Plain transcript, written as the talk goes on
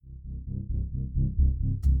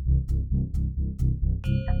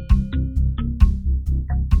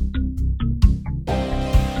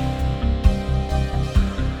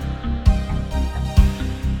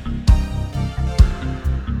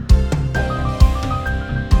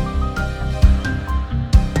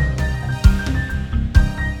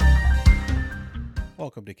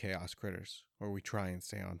Welcome to Chaos Critters, where we try and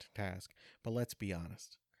stay on task, but let's be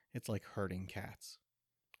honest, it's like herding cats.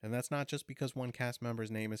 And that's not just because one cast member's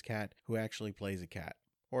name is Cat, who actually plays a cat,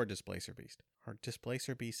 or a Displacer Beast. Or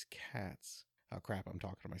Displacer Beast cats. Oh crap, I'm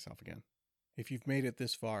talking to myself again. If you've made it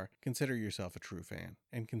this far, consider yourself a true fan,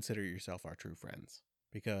 and consider yourself our true friends.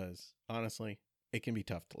 Because, honestly, it can be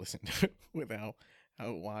tough to listen to with how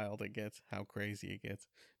wild it gets, how crazy it gets.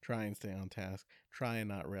 Try and stay on task. Try and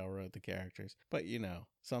not railroad the characters. But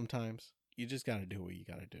sometimes you just gotta do what you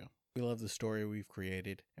gotta do. We love the story we've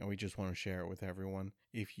created, and we just want to share it with everyone.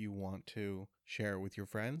 If you want to share it with your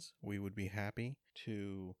friends, we would be happy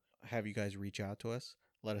to have you guys reach out to us.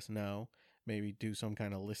 Let us know. Maybe do some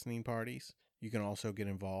kind of listening parties. You can also get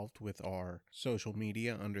involved with our social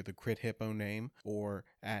media under the Crit Hippo name or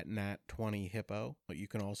at Nat20Hippo. But you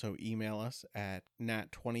can also email us at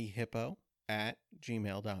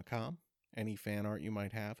nat20hippo@gmail.com. Any fan art you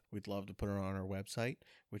might have, we'd love to put it on our website,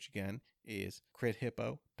 which again is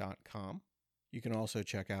crithippo.com. You can also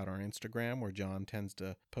check out our Instagram, where John tends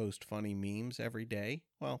to post funny memes every day.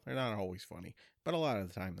 Well, they're not always funny, but a lot of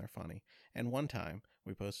the time they're funny. And one time,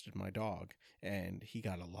 we posted my dog, and he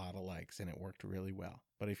got a lot of likes, and it worked really well.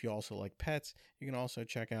 But if you also like pets, you can also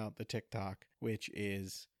check out the TikTok, which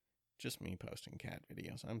is just me posting cat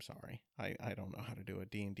videos. I'm sorry. I don't know how to do a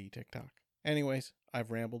D&D TikTok. Anyways,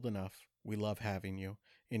 I've rambled enough. We love having you.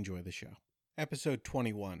 Enjoy the show. Episode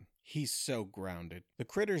 21. He's so grounded. The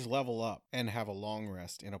critters level up and have a long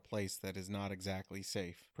rest in a place that is not exactly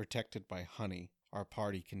safe. Protected by honey, our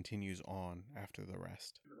party continues on after the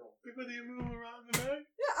rest. People do you move around the bag?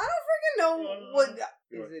 Yeah, I don't freaking know what... Is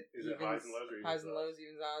it highs and lows or highs and lows,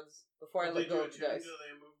 evens, odds? Before I let go of the dice. Do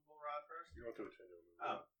the immovable rod first? You want to attend to it.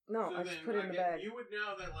 Oh. No, So I just then, put it in the bag. You would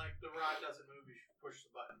know that, the rod doesn't move, you should push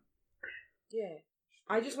the button. Yeah.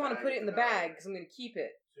 I just want to put it in the bag, because I'm going to keep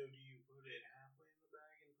it. So do you put it halfway in the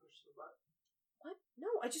bag and push the button? What?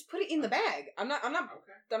 No, I just put it in the bag. I'm not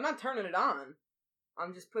turning it on.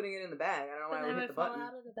 I'm just putting it in the bag. I don't know why I would hit the button.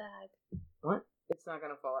 Fall out of the bag. What? It's not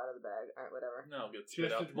going to fall out of the bag. Alright, whatever. No, get She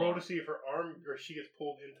spit has out. to roll to see if her arm or she gets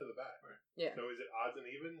pulled into the bag. Right. Yeah. So is it odds and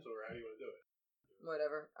evens, or how do you want to do it?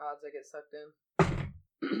 Whatever. Odds I get sucked in.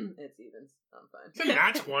 It's evens. I'm fine. It's a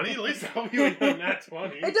nat 20. At least I'll be with a nat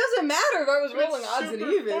 20. It doesn't matter if I was But rolling it's odds and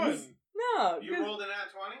super evens. fun. No. You rolled a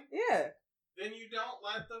nat 20? Yeah. Then you don't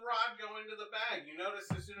let the rod go into the bag. You notice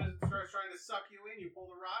as soon as it starts trying to suck you in, you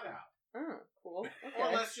pull the rod out. Oh, cool. Okay.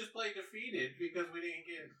 Or let's just play defeated because we didn't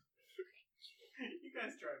get... You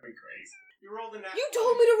guys drive me crazy. You rolled a nat 20. You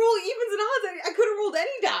told me to roll evens and odds. I could have rolled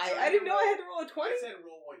any die. I didn't know I had to roll a 20. I said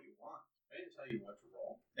roll what you want. I didn't tell you what to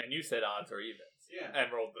roll. And you said odds or evens. Yeah. And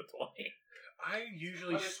rolled the 20. I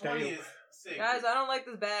usually But a 20 stay is safe. Guys, I don't like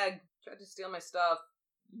this bag. Tried to steal my stuff.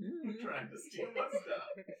 I'm trying to steal my stuff.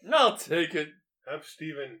 I'll take it. Have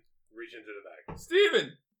Steven reach into the bag.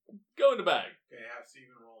 Steven, go in the bag. Okay, have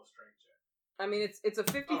Steven roll a strength check. I mean, it's a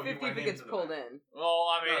 50-50 if went it gets into the pulled bag. in. Well,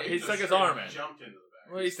 I mean, No, he just stuck his straight arm in. Jumped into the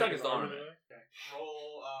bag. Well, he stuck his arm in. Okay.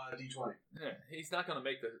 Roll d20. Yeah, he's not going to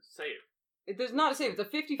make the save. There's not a save. It's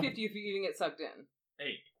a 50-50 if you even get sucked in. 8.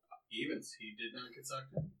 Evens. He did not get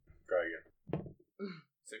sucked in. Try again.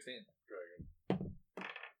 16. Try again. 3.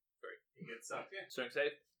 He gets sucked in. Strength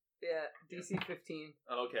save? Yeah, DC 15.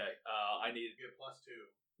 Okay, I need... You get +2.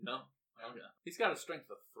 No. Okay. He's got a strength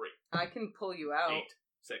of 3. I can pull you out. 8.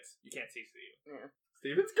 6. You can't see Steven. Yeah.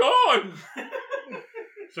 Steven's gone!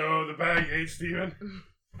 So the bag ate Steven?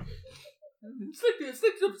 Stick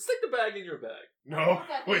the bag in your bag. No. Put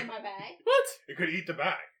that Wait. in my bag. What? It could eat the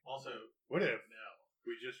bag. Also, What if no.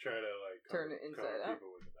 we just try to Turn it inside cover out?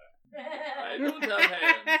 people with the bag? I don't have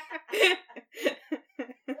hands.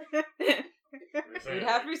 It'd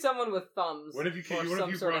have to be someone with thumbs. What if you or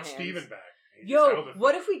some sort brought of hands. Steven back? He just Yo, held it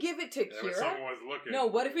what for if we give it to you. When someone Kira? was looking. No,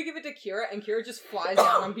 what if we give it to Kira and Kira just flies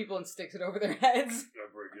down on people and sticks it over their heads?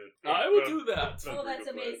 That's pretty good. I will do that. That's a Oh, pretty that's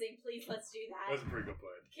good plan. amazing. Please, let's do that. That's a pretty good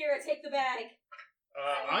plan. Kira, take the bag.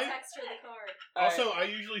 I will I text her the card. also I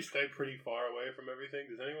usually stay pretty far away from everything.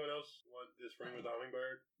 Does anyone else want this ring with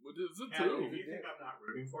Hummingbird? What is it Cat, do? if you think I'm not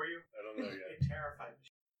rooting for you, I don't know yet. it terrified me.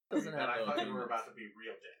 Doesn't That I have no thought you were hands. about to be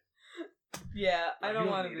real dead. Yeah, I don't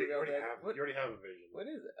want to need be it. real You already big. have. What, You already have a vision. what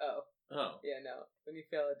is it? Oh. Oh. Yeah, no. When you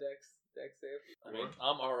fail a dex save. I mean,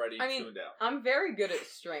 I'm already tuned out. I'm very good at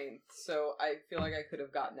strength, so I feel like I could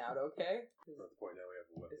have gotten out okay. At the point now we have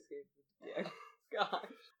a weapon. Escape. Yeah.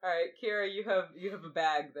 Alright, Kira, you have a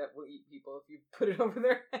bag that will eat people if you put it over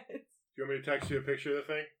their heads. Do you want me to text you a picture of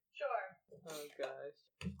the thing? Sure. Oh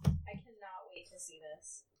gosh. I cannot wait to see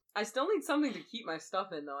this. I still need something to keep my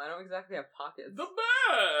stuff in though. I don't exactly have pockets. The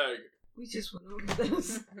bag! We just went over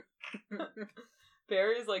this.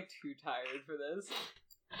 Barry is like too tired for this.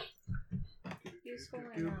 Useful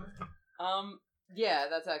enough. Yeah,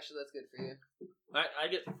 that's good for you. I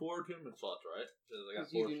get 4 attunement slots, right?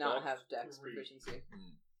 Because you do not have dex proficiency.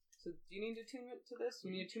 So do you need attunement to this?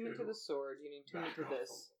 You need attunement to the sword. You need attunement to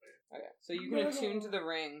this. Okay, so you can attune to the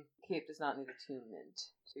ring. Cape does not need attunement.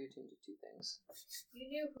 So you attune to 2 things. You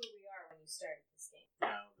knew who we are when you started this game.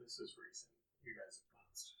 No, this is recent. You guys are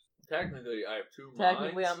monsters. Technically, I have 2 minds.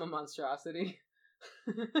 Technically, I'm a monstrosity.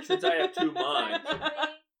 Since I have 2 minds,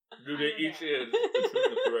 do they each attune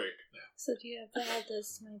the 3? So do you have to add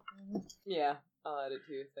this, my friend? Yeah, I'll add it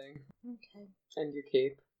to your thing. Okay. And your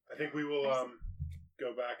cape. I think we will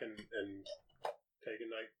go back and take a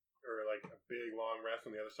night or like a big long rest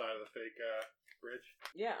on the other side of the fake bridge.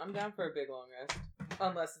 Yeah, I'm down for a big long rest.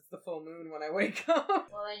 Unless it's the full moon when I wake up.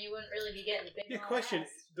 Well, then you wouldn't really be getting big. Yeah, question: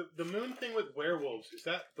 the moon thing with werewolves, is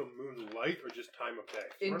that the moon light or just time of day?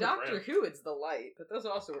 In Doctor Who, it's the light, but those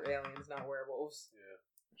also were aliens, not werewolves. Yeah,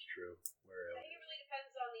 it's true. We're I think aliens. it really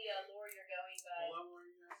depends on the lore you're going by. What level are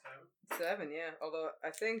you guys? 7, yeah. Although I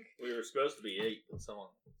think We were supposed to be 8, but someone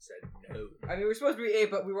said no. we were supposed to be 8,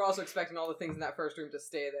 but we were also expecting all the things in that first room to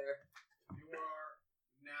stay there. You are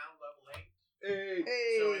now level 8. Hey.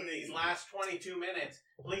 Hey. So in these last 22 minutes,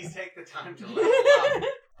 please take the time to level up.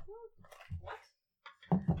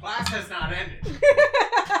 What? Class has not ended.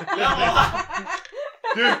 Level up.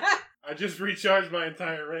 Dude, I just recharged my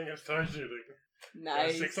entire ring and started shooting.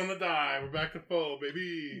 Nice. 6 on the die. We're back to full,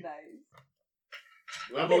 baby. Nice.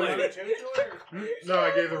 Level Are you 8. attuned to it, or- No,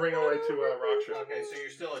 I gave the ring away to Raksha. Okay, so you're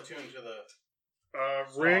still attuned to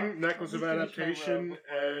the... Ring, necklace of Let me finish my adaptation, robe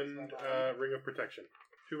before I lose and my mind. ring of protection.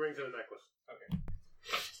 2 rings and a necklace.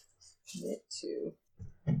 Knit 2.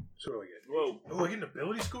 So what do I get? Whoa. Oh, I get an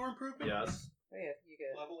ability score improvement? Yes. Oh yeah, you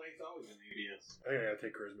get Level 8's always an ADS. I think I gotta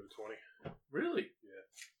take charisma to 20. Really?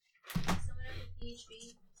 Someone up with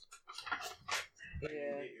PHB.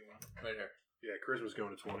 Yeah. Right here. Yeah, charisma's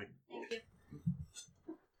going to 20. Thank you.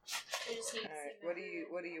 I just need to Alright, see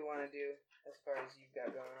what do you want to do as far as you've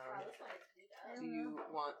got going on? Do you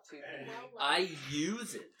want to be... I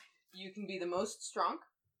use it. You can be the most strong,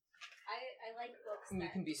 I like books. and you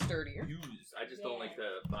that- can be sturdier. Use. I just don't like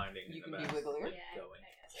the binding. You in can the be back. wigglier. Yeah, Going.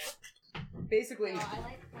 I guess. Basically, No, I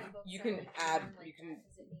like my books you that can like add, sound like you can that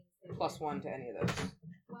 'cause it means they're plus 1 to any of those.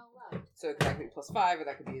 well loved. So it could actually be plus 5, or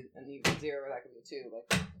that could be an even 0, or that could be a 2,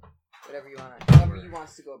 like, whatever you want. However you want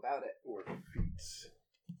to go about it. Or feats.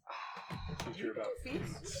 Since You you're can about do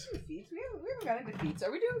feats. We can do feats. We haven't got into feats.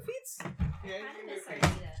 Are we doing feats? Yeah, I you miss can do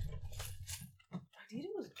Ardita. Ardita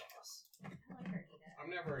was boss. I like Ardita. I'm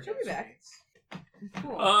never She'll be against back. feats.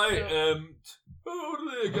 Cool. I So- am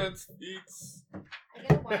totally against feats. I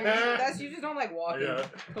get a wire. That's, you just don't like walking. Yeah.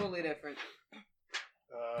 Totally different.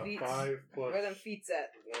 Feats. 5 plus Where are them feats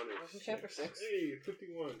at? 1 is Wasn't chapter 6? Hey,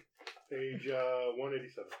 51. Page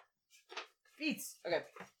 187. Feats. Okay.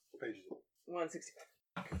 What page is it?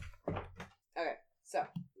 165. Okay, so,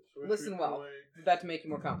 Switch listen well. away. about to make it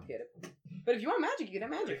more complicated. But if you want magic, you can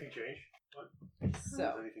have magic. Anything change? Does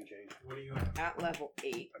So, anything change? What do you have? at level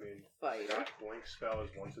 8, I mean, fighter. that blank spell is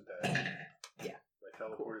once a day. Yeah. My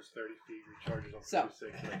teleport is 30 feet, recharges on So.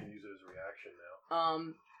 36, and I can use it as a reaction now.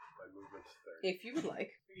 My movement's 30. If you would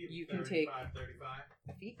like, you can take 35.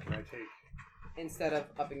 a feat Can I take instead of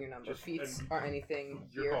upping your number. Just- Feats and are anything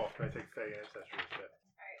your here. call? Can I take Fey Ancestry instead?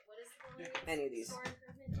 Alright, what is the latest Any of these. store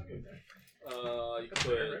improvement? You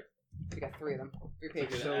could. We got 3 of them. 3 You pages.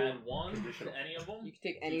 could So, add 1 conditional. to any of them, You can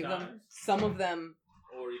take any Two of them. times. Some of them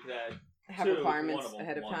or you could add have 2 to requirements one of them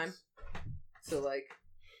ahead of once. time. So, like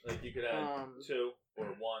You could add 2 or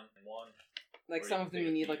 1 and 1. Or some you of can them you take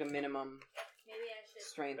a need like a feat. minimum Maybe I should.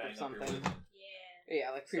 strength or Bang up your something. wisdom. Yeah.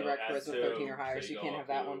 Yeah, like So prereq add charisma 2, 13 or higher, so so you you can't go have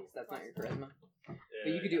that up one to- because that's not your charisma. Yeah,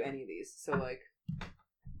 But you could do any of these. So, like,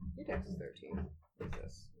 your dex is 13. What is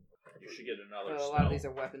this? You should get another So a spell. lot of these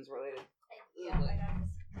are weapons related. Yeah, I got this.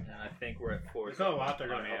 And I think we're at 4. There's not a lot they're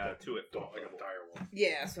I going to mean, help. 2 at Don't 4th like a level. dire one.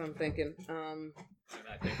 Yeah, so I'm thinking. And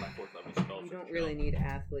I think my 4th level spell. You don't really need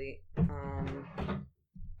athlete.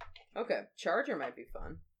 Okay, charger might be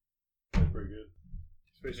fun. That's pretty good.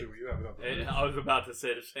 Especially what you have without the boots. I was about to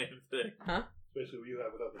say the same thing. Especially what you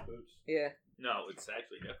have without the boots. Yeah, No, it's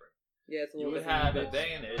actually different. yeah, it's a You little would different. have but-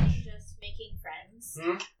 advantage. Just making friends.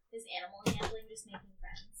 Hmm? Is animal handling just making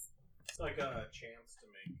friends? It's like a chance to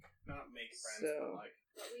not make friends, So- but like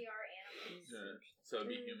But we are animals. So it'd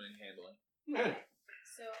be human handling. Okay.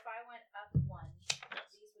 So if I went up 1,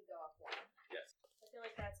 these would go up 1. Yes. I feel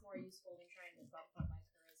like that's more useful than trying to bump up my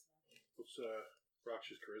charisma. What's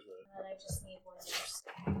Rox's charisma? And then I just need one more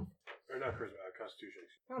staff. Or not charisma, Constitution.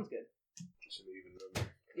 Sounds good. It's an even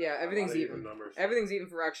number. Yeah, everything's A lot of even. numbers. Everything's even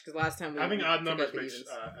for Rox because last time we Having odd took numbers out the makes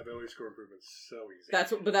evens. ability score improvements so easy.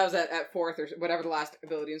 But that was at 4th or whatever the last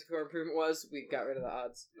ability and score improvement was. We got rid of the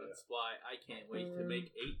odds. That's why I can't wait to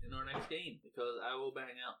make 8 in our next game, because I will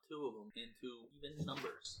bang out 2 of them into even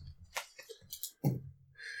numbers.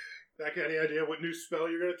 Zach, any idea what new spell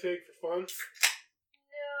you're going to take for fun?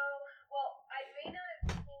 No. Well, I may not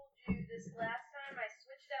have told you this last time. I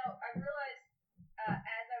switched out. I realized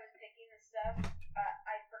as I was picking the stuff,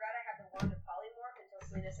 I forgot I had the wand of polymorph until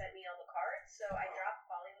Selena sent me all the cards. So I dropped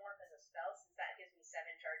polymorph as a spell since that gives me 7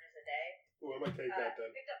 charges a day. Ooh, I might take that then.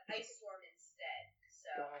 Picked up Ice Storm instead. So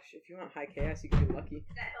Gosh, if you want high chaos, you can be lucky.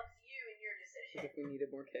 that helps you in your decision. If we needed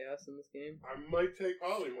more chaos in this game. I might take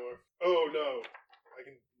polymorph. Oh no, I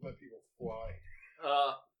can let people fly.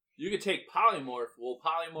 You could take polymorph. We'll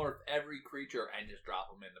polymorph every creature and just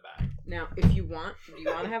drop them in the bag. Now, if you want, do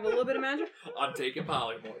you want to have a little bit of magic? I'm taking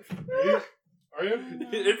polymorph. Are you?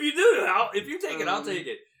 If you do, if you take it, I'll take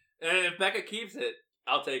it. And if Becca keeps it,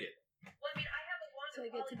 I'll take it. Well, I mean, I have a wand So of I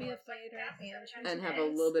get to be a polymorph, so I can fighter cast it and sometimes. And have a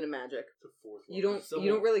little bit of magic. It's a 4th You don't. So-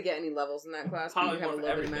 You don't really get any levels in that class, but you have a Polymorph little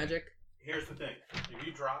bit of everything. magic. Here's the thing: if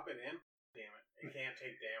you drop it in, damn it can't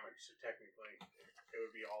take damage. So technically, it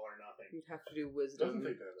would be all or nothing. You'd have to do Doesn't wisdom.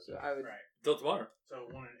 take damage. So I would Right. Till tomorrow. So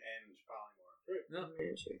it wouldn't end polymorph. No.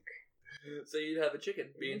 magic. So you'd have a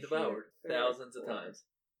chicken being Magic. devoured thousands of times.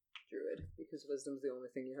 Druid, because wisdom's the only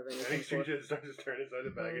thing you have Any anything for. creature that starts to turn inside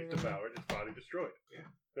the bag is devoured, its body destroyed. Yeah.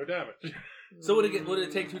 No damage. So would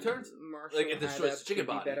it take 2 turns? Marshall Like, it destroys had the chicken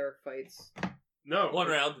could be body. Better fights. No. 1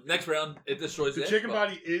 round. Next round, it destroys The it. chicken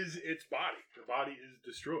body is its body. The body is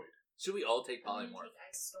destroyed. Should we all take I'm gonna polymorph? take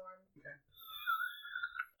Ice Storm.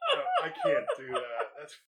 No, I can't do that.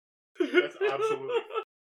 That's absolutely.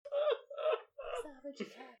 Savage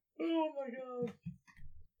attack. Oh my god.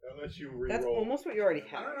 That lets you reroll. That's almost what you already I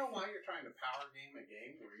have. don't know why you're trying to power game a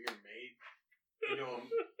game where you're made into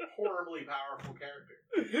a horribly powerful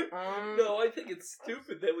character. No, I think it's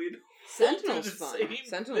stupid that we'd Sentinel's do the fun. same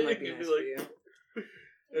Sentinel might be thing and nice be for like- you.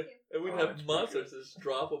 and we'd Oh, have that's pretty monsters just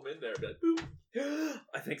drop them in there. Be like, boop.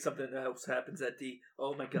 I think something else happens at D.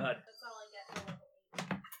 Oh my god. That's all I get for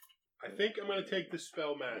level 8. I think I'm going to take the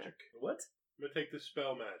spell magic. What? I'm going to take the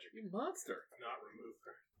spell magic. You monster. Not remove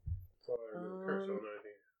her. Well, I remove a curse on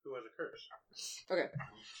anything. Who has a curse? Okay.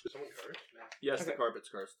 Is someone cursed? No. Yes, Okay. the carpet's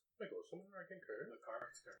cursed. I go somewhere I can curse. The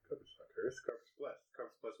carpet's cursed. Carpet's not cursed. Carpet's blessed.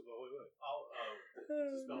 Carpet's blessed with the holy light.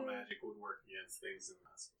 Spell magic would work against things in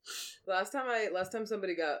this. Last time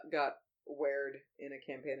somebody got weird in a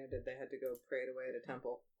campaign I did, they had to go pray it away at a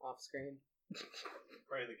temple off screen.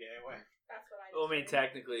 Pray the gay away. That's what I Well, I mean, just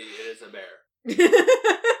technically, it is a bear.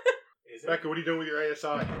 Is it? Becca, what are you doing with your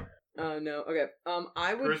ASI? Oh no. Okay.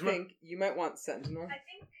 I would Charisma? think you might want Sentinel. I'm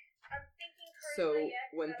thinking charisma, So yeah, 'cause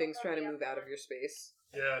when that'll things try to bump me move up out of more. your space,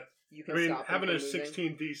 Yeah. you I can mean, stop them having from a moving,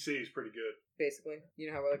 16 DC is pretty good. basically. You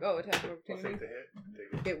know how we're like, oh, attack of I'll take opportunity. the hit.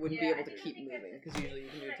 Take it. It wouldn't Yeah, be able I to think keep that's moving because 16, usually you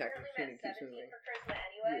can do and attack of I'm opportunity currently keeps at 17 moving. for charisma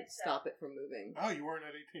You anyway, would so. stop it from moving. Oh, you weren't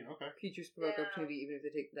at 18. Okay. Creatures provoke Yeah. opportunity even if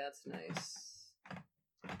they take. That's nice.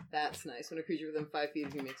 That's nice. When a creature within 5 feet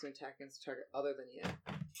of you makes an attack against a target other than you,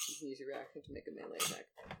 you can use your reaction to make a melee attack.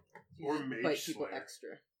 You Or just Mage bite people Slayer. extra.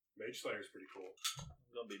 Mage Slayer's pretty cool.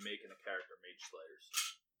 I'm gonna be making a character, Mage Slayers.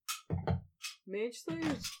 Mage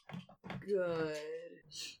Slayer's good.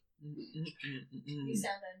 You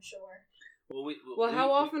sound unsure. Well,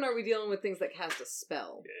 how often are we dealing with things that cast a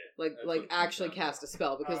spell? Yeah, Like that's what actually comes down to. cast a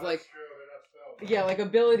spell because Oh, like that's true, that's spell. yeah, like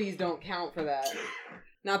abilities don't count for that.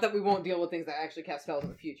 Not that we won't deal with things that actually cast spells in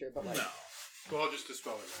the future, but like No. Well, I'll just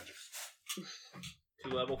dispel their magics. 2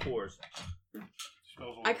 level 4s.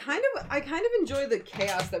 Spells will I kind of enjoy the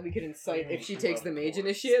chaos that we could incite if she takes the mage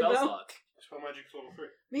initiative Spell though. slot. Spell magic's level 3.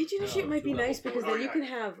 Mage initiate might be level nice because four. then Oh, you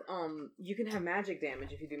yeah. can have magic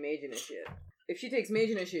damage if you do mage initiate. If she takes mage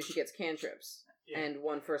initiate, she gets cantrips and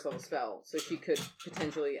 1 first level spell, so she could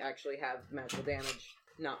potentially actually have magical damage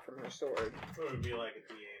not from her sword. So it would be like a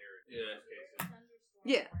theater. In Yeah. most cases.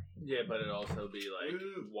 Yeah. Yeah, but it'd also be like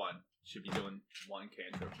Ooh. 1. Should be doing 1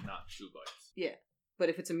 cantrip, not 2 bites. Yeah, but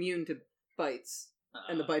if it's immune to bites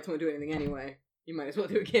and the Uh, bites won't do anything anyway, you might as well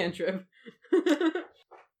do a cantrip.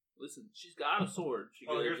 Listen, she's got a sword. She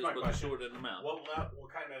Well, could here's just my put the question. sword in her mouth. What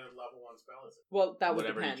kind of level 1 spell is it? Well, that would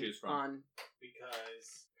Whatever you depend choose from. on.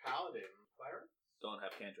 Because Paladin, Cleric? Don't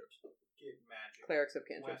have cantrips. get magic. Clerics have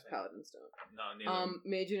cantrips, Weapon. paladins don't. No, neither.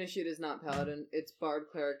 Mage Initiate is not paladin. It's bard,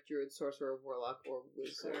 cleric, druid, sorcerer, warlock, or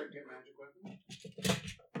wizard. Cleric get magic weapon?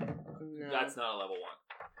 No. That's not a level 1.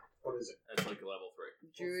 What is it? That's like a level 3.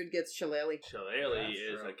 Druid gets shillelagh. Shillelagh That's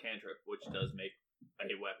is true. a cantrip, which does make a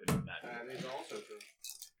weapon magic. That is also true.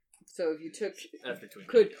 So if you took, That's between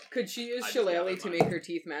could she use I just shillelagh got to mine. make her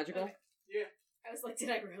teeth magical? Yeah. I was like, did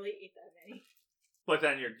I really eat that many? But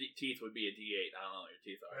then your teeth would be a D8. I don't know what your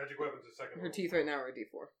teeth are. Magic weapon's a second Her level. teeth right now are a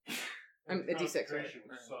D4. I'm a D6. Right? Concentration,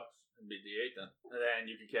 which sucks. It'd be D8 then. And then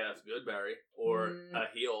you could cast Goodberry or a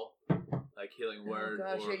heal, like Healing Word.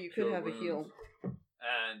 Oh gosh, or yeah, you could Cure have a heal. Wounds.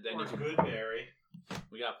 And then Or you could. Goodberry.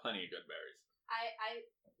 We got plenty of good berries. I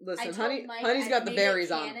Listen, told Mike Honey's got the I've made berries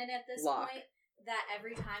it on. canon at this lock. point that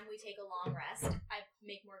every time we take a long rest, I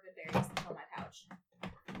make more good berries and fill my pouch.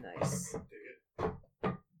 Nice. Dig it.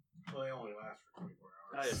 Well, they only last for 24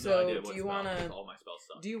 I hours. have So, no idea do what you spell, wanna- because all my spells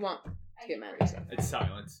suck. Do you want I to get get magic berries. stuff? It's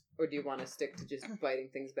silence. Or do you want to stick to just biting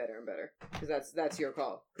things better and better? Because that's your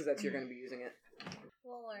call. Because that's you're going to be using it.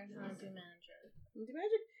 We'll learn how to do magic. Do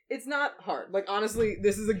magic? It's not hard. Like, honestly,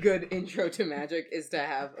 this is a good intro to magic, is to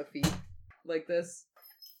have a feat like this.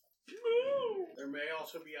 There may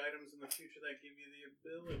also be items in the future that give you the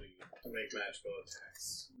ability to make magical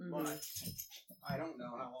attacks. Mhm. But I don't know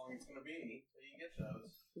how long it's going to be till you get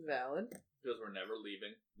those. Valid. Because we're never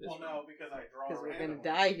leaving this Well, no, because I draw Because we're going to randomly.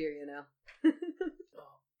 die here, you know.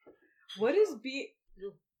 What is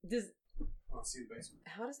does Let's see the basement.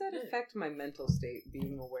 how does that affect my mental state,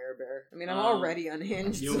 being a werebear? I mean, I'm Um, already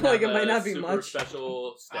unhinged, You so have like it might a not be super much.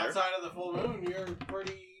 special stare. Outside of the full moon, you're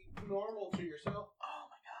pretty normal to yourself. Oh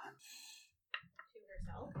my god. To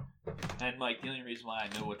herself. And like the only reason why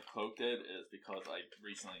I know what the cloak did is because I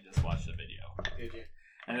recently just watched a video. Did you?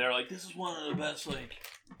 And they're like, this is one of the best like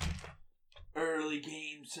early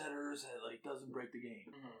game setters that like doesn't break the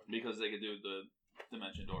game. Because they could do the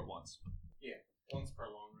dimension door once. Once per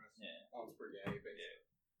long rest. Yeah. Once per day, basically.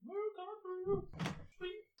 We're coming for you.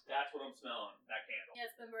 Sweet. That's what I'm smelling. That candle.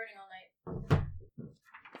 Yeah, it's been burning all night.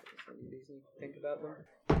 Any reason to think about them,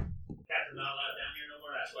 Cats are not allowed down here no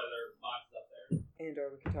more. That's why they're boxed up there. and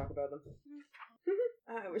or we can talk about them.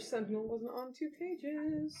 I wish Sentinel wasn't on 2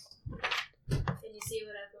 pages. Can you see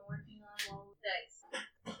what I've been working on? Well, nice.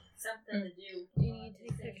 Something to do. Do you need to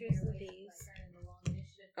take pictures of these?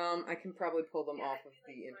 I can probably pull them off of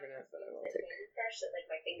the internet, but I won't take. Fresh that like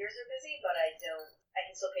my fingers are busy, but I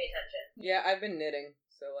can still pay attention. Yeah, I've been knitting,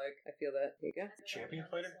 so like I feel that. Here you go. Champion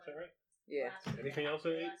fighter, is that right? Yeah. Anything else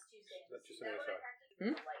at 8? That's just an ASI.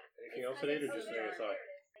 Anything else at 8 or just an ASI?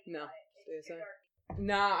 No. Stay aside.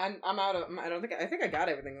 Nah, I'm out of. I think I got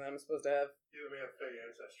everything that I'm supposed to have. You let me have Fey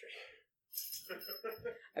ancestry.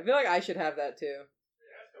 I feel like I should have that too,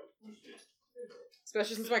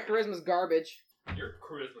 especially since my charisma's garbage. Your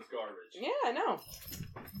charisma's garbage. Yeah, I know.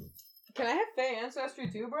 Can I have Fey ancestry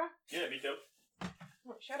too, bro? Yeah, me too.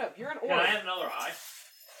 Oh, shut up. You're an Can orc. I have another eye?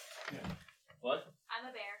 Yeah. What? I'm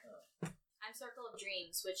a bear. I'm Circle of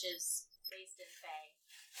Dreams, which is based in Fae.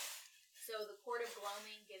 So the Court of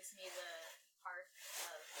Gloaming gives me the hearth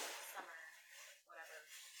of summer, whatever.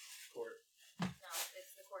 Court. No,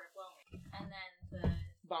 it's the Court of Gloaming. And then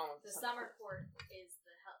Bomb of the summer court is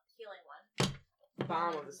the healing one.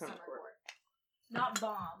 Bomb And of the summer court. Not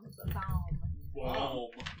bomb, but balm.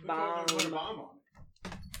 Whoa. Bomb. Put a bomb on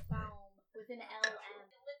it. Balm. With an L-M.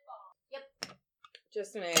 Lip balm. Yep.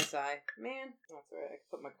 Just an ASI. Man, that's alright. I can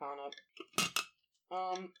put my con up.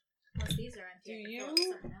 Plus these are empty. Do I can you- fill it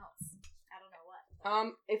with something else. I don't know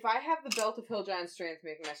what. If I have the Belt of Hill Giant Strength,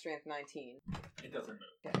 making my strength 19. It doesn't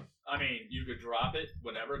move. Okay. I mean, you could drop it,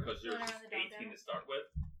 whatever, because you're Wanna run the dog 18 down? to start with,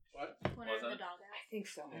 What? When I wasn't the it? dog out. I think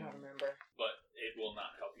so. I don't remember. but it will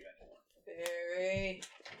not help you anymore. Very.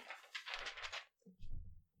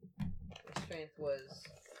 Strength was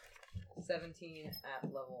 17 at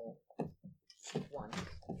level 1.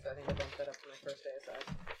 So I think I bumped that up to my first ASI.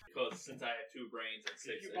 Because since I have 2 brains and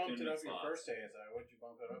 6 If you bumped it up attunement your slots, first ASI, what'd you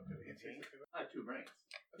bump it up to? 18? I have 2 brains.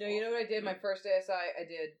 No, you know what I did? My first ASI, I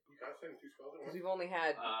did, You concentrating 2 spells at because once? we've only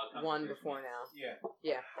had one before now.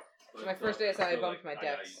 Yeah. So my first ASI, I bumped my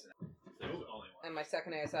gotta dex. use it. There's only one. And my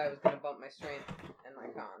second ASI was going to bump my strength and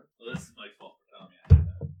my con. Well, this is my fault for telling me I had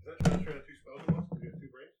that. Is that concentrating 2 spells at once? Do you have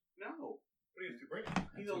 2 brains? No. What do you have 2 brains?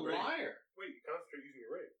 He's a Two brains. liar. Wait, you concentrate using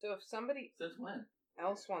your ring. So if somebody Since when?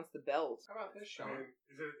 else wants the belt, How about this, I Sean? mean,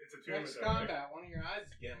 it's a Next tournament. combat, one of your eyes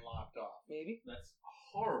is getting lopped off. maybe? That's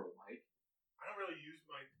horrible, Mike. I don't really use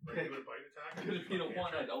my regular bite attack. I Could it use be my the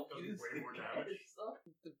one I cantrip. don't Does use? way more damage.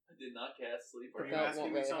 I did not cast sleep. Are The you belt asking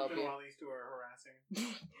won't me really help something you. while these two are harassing?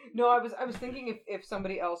 No, I was thinking if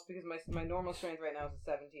somebody else, because my normal strength right now is a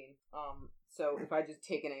 17. So if I just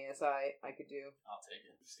take an ASI, I could do I'll take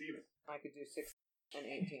it. Steven. I could do 6 and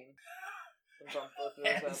 18. And bump both of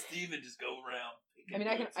And those up. Steven just go around. I mean,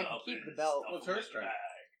 I can keep the belt. What's her strength?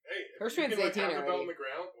 Hey, if Her you strength's can, like, 18 have the belt already. on the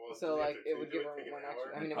ground, well, So, you like, have to it would do give her take an one hour. extra.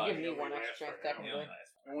 I mean, it would Probably give me only one lasts extra for strength, an hour.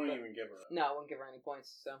 technically. I won't even give her. No, I wouldn't give her any points,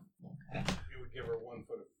 so. It would give her 1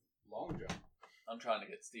 foot of long jump. I'm trying to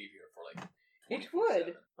get Steve here for like. It 24/7. would.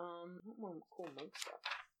 What more cool monk stuff?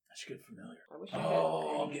 I should get familiar. I wish I had.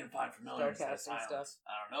 Oh, I'm any getting fine familiar. Instead of spellcasting silence. stuff.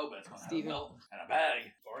 I don't know, but it's going to have a Steven. belt and a bag.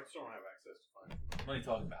 Bards don't have access to fine. What are you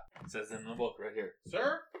talking about? It says in the book right here.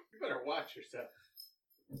 Sir, you better watch yourself.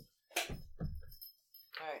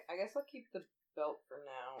 Alright, I guess I'll keep the belt for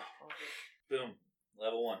now. I'll just... Boom.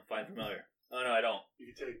 Level 1. Find familiar. Oh, no, I don't.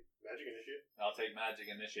 You can take Magic Initiate. I'll take magic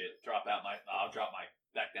initiate. I'll drop my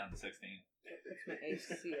back down to 16. Puts my AC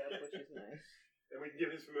up, which is nice. And we can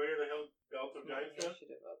give his familiar the belt of giant strength.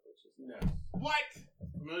 Initiative up, which is No. nice. What?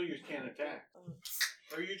 Familiars can't attack.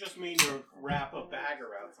 Or you just mean to wrap a bag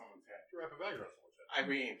around someone's head? You wrap a bag around someone's head. I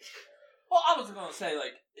mean, Well, I was going to say,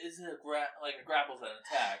 like, isn't it like a grapple's an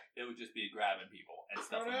attack? It would just be grabbing people and oh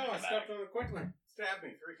stuff. no, I stepped on it quickly. Stabbed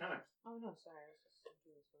me 3 times. Oh no, sorry. I was just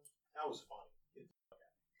doing this one. That was fun.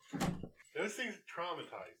 Those things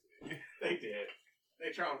traumatized me. They did.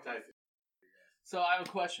 They traumatized me. So I have a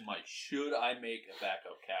question, Mike. Should I make a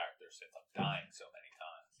backup character since I'm dying so many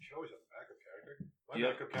times? You should always have a backup character. My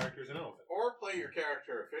Yeah. backup character is an elephant. Or play your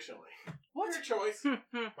character efficiently. What? Your choice.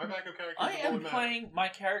 My backup character is I a am bullet playing my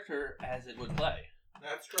character as it would play.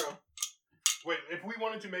 That's true. Wait, if we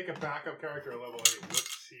wanted to make a backup character at level 8, what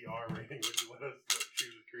CR rating would you let us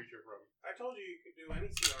choose a creature from? I told you could do any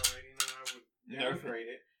CR rating and I would Nerf downgrade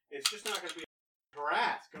it. It's just not going to be a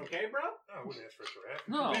Jurassic, okay, bro? No, I wouldn't ask for a giraffe.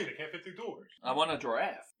 No. They can't fit through doors. I want a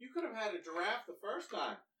giraffe. You could have had a giraffe the first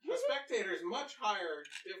time. A spectator is much higher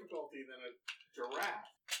difficulty than a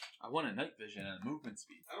giraffe. I want a night vision and movement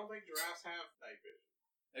speed. I don't think giraffes have night vision.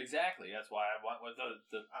 Exactly. That's why I went with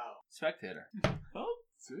the Oh. spectator. How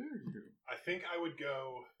dare you? I think I would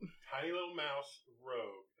go tiny little mouse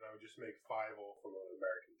rogue, and I would just make Fievel from an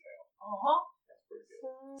American Tail. Uh-huh. That's pretty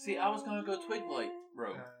good. See, I was going to go Twig Blight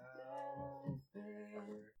rogue.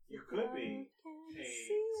 You could be a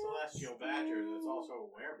celestial badger that's also a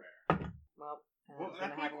werebear. Well, Well, it's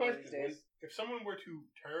that's gonna my happen one of these question. days. If someone were to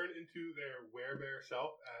turn into their werebear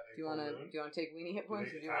self at a Do you full wanna moon, take weenie hit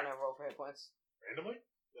points, they or do you wanna attack? roll for hit points? randomly?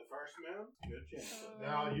 The first moon, good chance.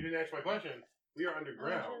 Now, you didn't answer my question. We are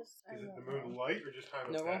underground. I Is it won't the moon roll. light or just time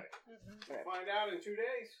of No roll? day? We'll find out in 2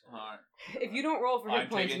 days. Alright. If you don't roll for hit I'm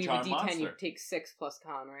points and taking you have a Charm D10, you Monster. take 6 plus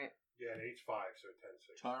con, right? Yeah, and H5, so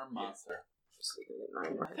 10-6. Charm monster. Just looking at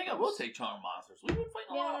mine. I think I will take charm monsters. We've been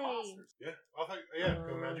fighting a lot of Yay. monsters. Yeah, I'll take,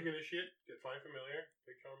 go magic initiate, get find familiar,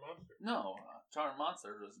 take charm monster. No, charm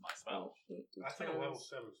monster is my spell. That's like a level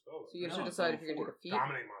 7 spell. So you have No, to it's decide if level you're gonna take a feat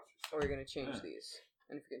Dominate monsters. or you're gonna change Yeah. these.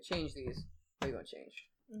 And if you're gonna change these, what are you gonna change?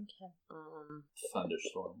 Okay.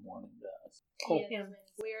 Thunderstorm warning, guys. Cool. Yeah,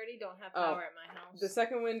 we already don't have Oh, power at my house. The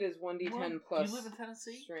second wind is 1d10 plus Do you live in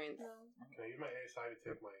Tennessee? strength. No. Can I use my ASI to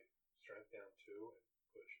take my strength down 2 and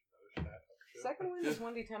push another stat up 2? Second wind is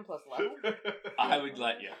 1d10 plus level. I would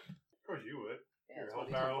let you. Of course you would. Yeah, it's You're a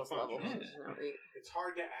 1d10 barrel plus of level, punch. which is now 8. It's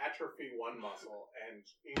hard to atrophy one muscle and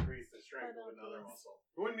increase the strength of another muscle.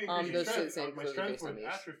 It wouldn't be Those increasing stay the strength. same My because they're strength based on would these.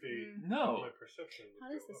 atrophy. No. My perception would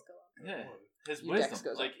How does go this up. go up? Yeah. One. His Your dex wisdom.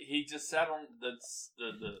 goes up. Like, he just sat on the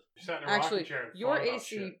You sat in a Actually, rocking chair and your thought about AC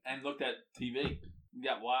shit. and looked at TV. You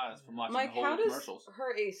got wise from watching Mike, the how whole does commercials.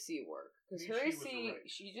 her AC work? Because her She was AC,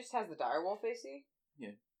 right. she just has the direwolf AC,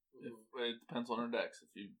 It depends on her dex. If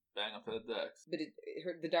you bang up to the dex. but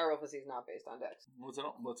the direwolf AC is not based on dex. What's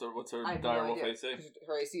her I have no direwolf idea. AC? 'Cause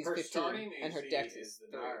her AC is Her 15, starting and her AC dex is is the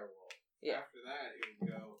 3. direwolf. Yeah. After that, it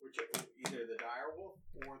would go either the direwolf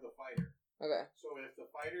or the fighter. Okay. So if the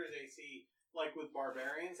fighter's AC, like with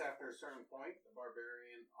barbarians, after a certain point, the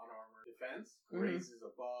barbarian unarmored defense raises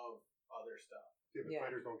above other stuff. Yeah, but Yeah.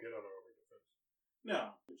 fighters don't get on armor defense.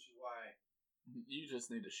 No, which is why You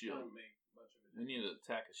just need a you shield. don't make much of You it. need to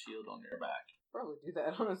attack a shield on your back. Probably do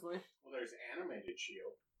that, honestly. Well, there's animated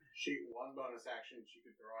shield. She one bonus action she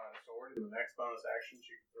could throw out a sword, and the next bonus action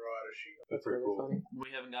she could throw out a shield. That's pretty cool. Funny.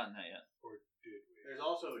 We haven't gotten that yet. Or did we? There's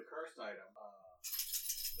also the cursed item.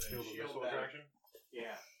 The Shield of missile that- attraction?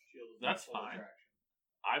 Yeah, shield of That's missile fine. attraction.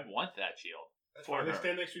 I want that shield. That's For fine. They her.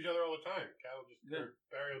 stand next to each other all the time. Cat will just, Yeah. or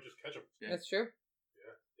Barry will just catch them. Yeah. That's true.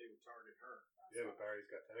 They would target her. Yeah, but Barry's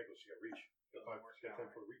got tentacles. She got reach. She 5 work get that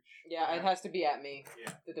 10 for way. reach. Yeah, it has to be at me.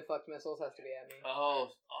 Yeah. The deflect missiles has to be at me. Oh,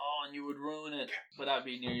 and you would ruin it, but I'd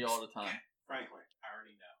be near you all the time. Frankly, I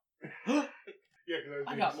already know. Yeah, because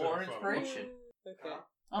I got more inspiration. Okay.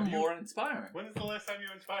 I'm Have you- more inspiring. When is the last time you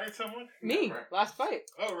inspired someone? Me, Never. last fight.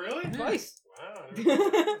 Oh, really? Twice. Wow. I never thought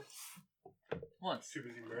of that. Once. Too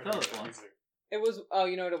busy That murdering. was that once. music. It was, oh,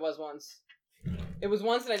 you know what it was once. It was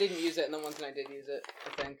once and I didn't use it, and then once and I did use it, I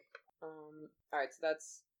think. Alright, so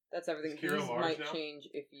that's everything. Is Kira These large might now? change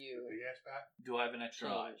if The you big ass bat. Do I have an extra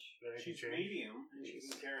eye? change. Did anything She's change? medium, and she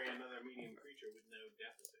can carry another medium creature with no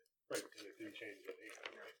deficit. Right. Did you change it?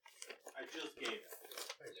 Right. I just gave it.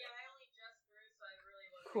 Thank you. I only just grew, so I really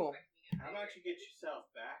wasn't Cool. expecting it. How about you get yourself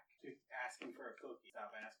back to asking for a cookie,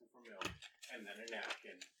 stop asking for milk, and then a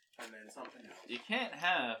napkin, and then something else. You can't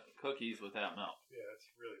have cookies without milk. Yeah, that's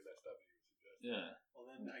really messed up. You suggest. Yeah. Well,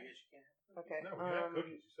 then I guess you can't have cookies. Okay. No, we have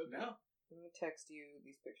cookies. You said that. No, Let me text you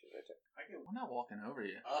these pictures I took. I can. We're not walking over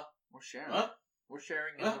you. We're sharing. Huh? We're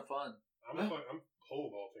sharing in Huh? the fun. I'm pole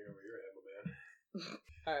vaulting over your head, my man.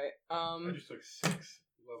 Alright, I just took 6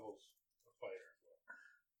 levels of fighter.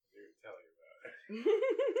 I didn't even tell you about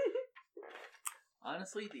it.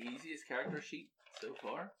 Honestly, the easiest character sheet so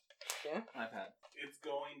far Yeah? I've had. It's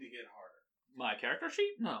going to get harder. My character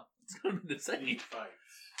sheet? No. It's going to be the same. Each fight.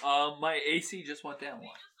 My AC just went down We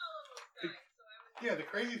one. just saw level 9, so I was Yeah, the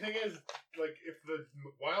crazy thing is, like, if the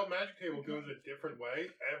wild magic table goes a different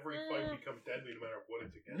way, every fight becomes deadly no matter what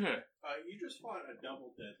it's against. Yeah. You just fought a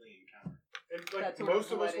double deadly encounter And, like, That's what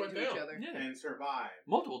most of we're us went letting to each down. other. Yeah. and survived.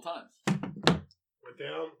 Multiple times. Went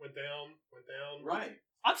down, went down, went down. Right.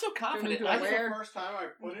 I'm so confident. into a That's Where? the first time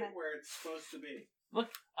I put Okay. it where it's supposed to be. Look,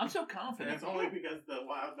 I'm so And confident. it's only because the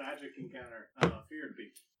wild magic encounter feared me.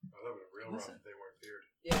 Oh, that would have been real rough Listen. if they weren't feared.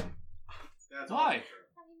 Yeah. That's Why? also true.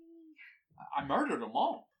 I murdered them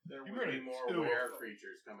all. There You would be murdered more 2 of rare them.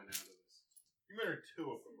 creatures coming out of this. You murdered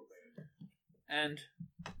 2 of them, man. And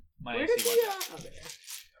my Where AC did went the, down. oh, there.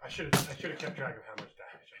 I should have kept track of how much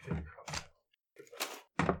damage I did across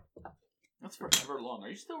that. That's forever long. Are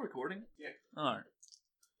you still recording? Yeah. Alright.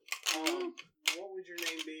 What would your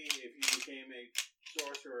name be if you became a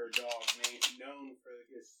sorcerer dog known for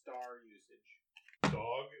his star usage?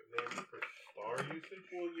 Dog named for star usage?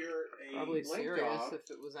 Well, you're a Probably blink serious dog. if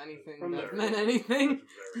it was anything From that there. meant anything.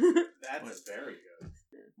 That's very good.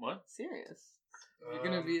 What? Serious. You're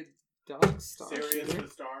gonna be a dog star. Sirius shooter. the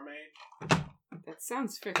Star Maid. That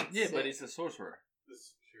sounds freaking Yeah, sick. but he's a sorcerer.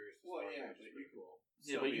 Serious. Well, yeah, but you cool.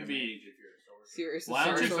 Yeah, but you a be- mage if you're a sorcerer. Sirius the Why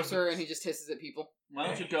don't star you- sorcerer, and he just hisses at people. Why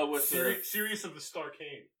don't you go with the... Sirius of the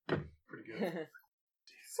Starcane. Pretty good.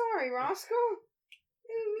 Sorry, Roscoe. I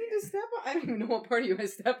didn't mean to step on. I don't even know what part of you I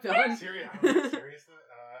stepped on. Sirius.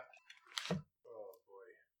 Oh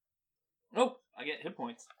boy. Oh, I get hit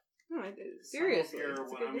points. No, I did. Seriously. Some of your,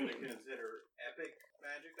 it's a what good I'm going to name. consider epic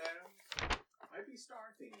magic items might be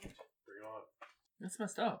star themed. Bring it on. That's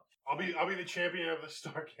messed up. I'll be the champion of the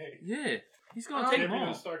Starcane. Yeah. He's going to take them Champion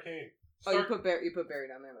all. of the Starcane. Oh, you put Barry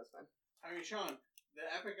down there. That's fine. I mean, Sean, the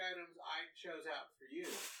epic items I chose out for you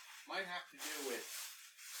might have to do with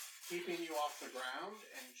keeping you off the ground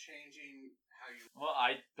and changing how you. Well,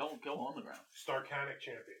 I don't go on the ground. Starcanic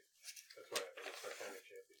champion. That's what I think. Starcanic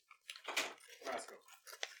champion. Roscoe.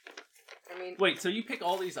 I mean, Wait, so you pick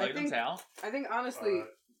all these I items think- out? I think honestly,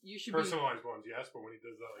 you should be. Personalized ones, yes, but when he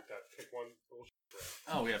does that like that, pick one bullshit.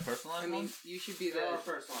 Oh, we have personalized I mean, ones? you should be There are the.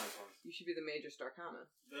 personalized ones. You should be the Major Starcana.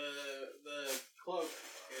 The cloak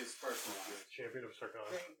is personalized. Champion of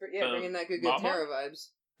Starcana. Yeah, bringing that good Mama? Terra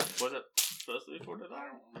vibes. Was it supposed to be for I today?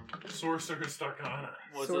 don't remember. Sorcerer Starcana.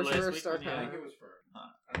 Was Sorcerer it last week? when you- I Starcana. think it was for. Huh.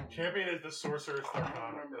 I don't Champion is the Sorcerer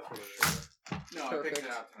Starcana. That's what it is. No, I picked Perfect. it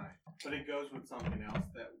out tonight. But it goes with something else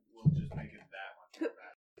that will just make it that much more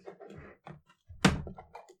bad.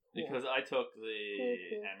 Because I took the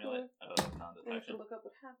Cool. amulet of non-detection. Look up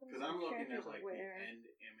what happens. Because I'm looking at like the end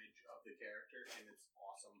image of the character and it's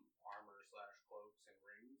awesome armor / cloaks and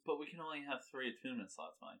rings. But we can only have 3 attunement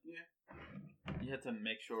slots, Mike. Yeah. You have to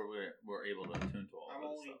make sure we're able to attune to all I'm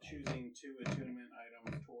of only this stuff. choosing 2 attunement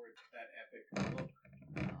items towards that epic look.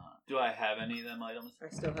 Do I have any of them items?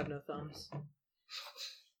 I still have no thumbs.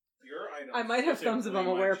 Your items I might have thumbs if I'm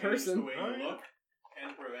a specifically aware might change person. The way Oh, you yeah. look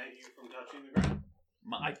and prevent you from touching the ground.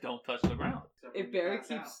 I don't touch the ground. Except If when you Barry pass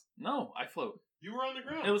keeps. No, I float. You were on the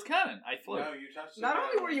ground. It was canon. I out. float. No, you touched the Not ground.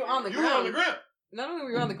 only were you on the You were on the ground. Not only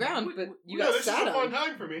were you on the ground, but you No, got this is sat a fun on.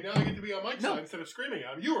 time for me. Now I get to be on Mike's No. side instead of screaming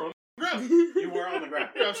at him. You were on the ground. You were on the ground.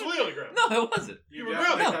 You're absolutely on the ground. No, it wasn't. You You were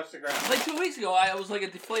definitely grounded. touched the ground. Like 2 weeks ago, I was like a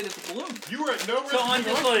deflated balloon. You were at no risk So of I'm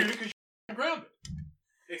being just electrocuted like- because you were grounded.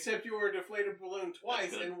 Except you were a deflated balloon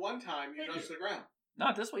twice, good. and one time you Thank touched you. the ground.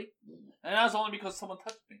 Not this week. And that was only because someone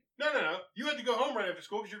touched me. No. You had to go home right after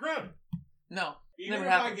school because you're grounded. No. Even never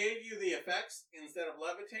if happened. I gave you the effects instead of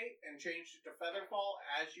levitate and changed it to feather fall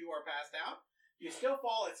as you are passed out, you still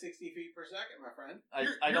fall at 60 feet per second, my friend.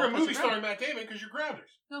 You're don't a touch movie the star ground. in Matt Damon because you're grounders.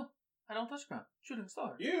 No, I don't touch the ground. Shooting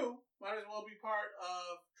star. You might as well be part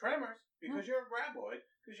of Tremors because you're a graboid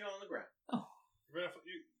because you're on the ground.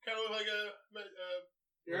 You kind of look like a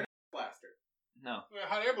Blaster. No.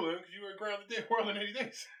 hot air balloon because you were grounded the world in 80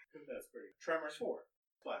 days. That's pretty. Tremors 4.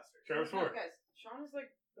 Blaster. Tremors 4. Guys, Sean is like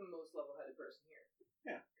the most level-headed person here.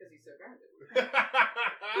 Yeah. Because he's so grounded.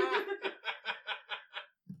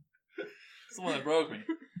 It's the one that broke me.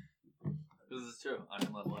 This is true.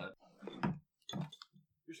 I'm level head.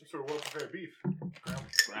 You're some sort of well-prepared beef.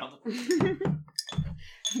 Ground.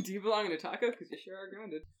 Do you belong in a taco? Because you sure are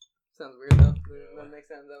grounded. Sounds weird though. That makes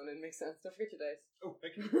sense. That one didn't make sense. Don't forget your dice. Oh,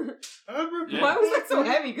 thank you. Yeah. Why was that so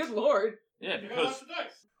heavy? Good lord. Yeah, You because lost the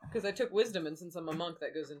dice. Because I took wisdom, and since I'm a monk,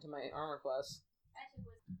 that goes into my armor class. I took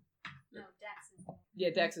wisdom. No, Dex is. Yeah,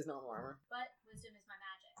 Dex is normal armor. But wisdom is my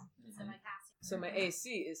magic. So my casting. So my AC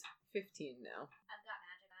is 15 now. I've got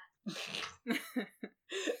magic at.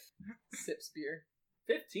 Sip spear.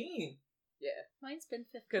 15. Yeah. Mine's been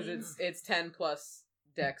 15. Because it's 10 plus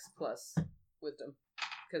Dex plus wisdom.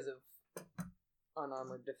 Because of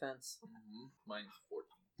unarmored defense. Mine's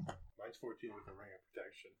 14. Mine's 14 with a ring of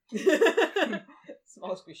protection.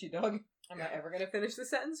 Small squishy dog. Am I ever going to finish the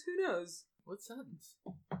sentence? Who knows? What sentence?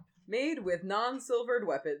 Made with non-silvered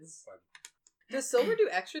weapons. Does silver do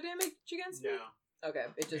extra damage against me? No. Okay,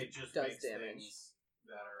 it just does makes damage. things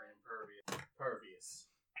that are impervious.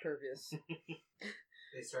 Pervious.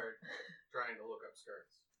 They start trying to look up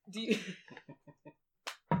skirts. Do you...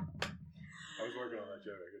 I was working on that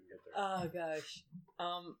joke. I couldn't get there. Oh gosh.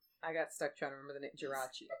 I got stuck trying to remember the name.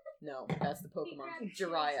 Jirachi. No, that's the Pokemon.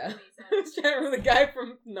 Jiraiya. I was trying to remember the guy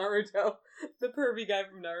from Naruto. The pervy guy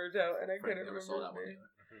from Naruto, and I couldn't Never remember saw that his one name.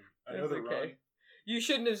 either. I know It's they're okay. wrong. You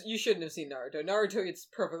shouldn't have seen Naruto. Naruto, it's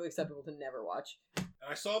perfectly acceptable to never watch. And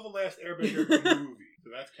I saw the last Airbender movie, so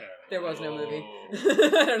that's kind of. There was no movie. Oh.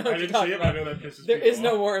 I don't know what I you're didn't see talking it, but I about. know that pisses There people is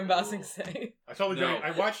no off. war in Basing Say. I saw the No. Dragon.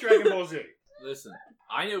 I watched Dragon Ball Z. Listen,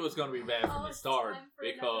 I knew it was going to be bad from Oh, the it's start time for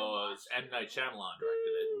because another M. Night Shyamalan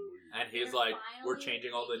directed it. And he's They're like, we're finally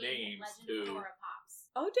changing all the making names Legend of to... Korra Pops.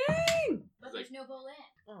 Oh dang! But Like- there's no Bolin.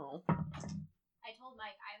 Oh, I told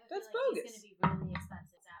Mike I have a That's feeling bogus. he's going to be really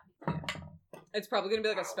expensive out. it's probably gonna be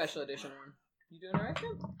like a special edition one. You doing alright,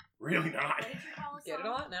 Kim? Really not. What did you call us? Get it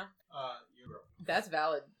all out now. You girl. That's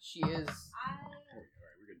valid. She is. We're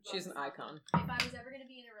good. She's an icon. If I was ever going to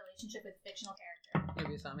be in a relationship with a fictional character,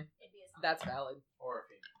 Maybe Asami. it'd be a song. That's valid. Or a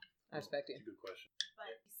female. I respect you. That's a good question. But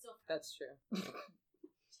he's still. That's true.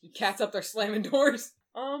 Cats up there slamming doors.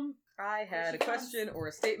 I had a question or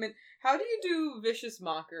a statement. How do you do vicious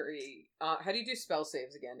mockery? How do you do spell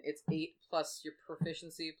saves again? It's 8 plus your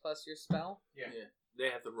proficiency plus your spell. Yeah. They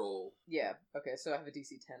have to roll. Yeah. Okay, so I have a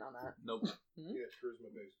DC 10 on that. Nope. Yeah, charisma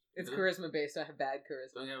based. It's Is it? charisma based. I have bad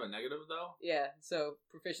charisma. Don't you have a negative, though? Yeah. So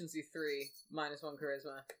proficiency 3 minus 1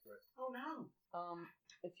 charisma. Oh no.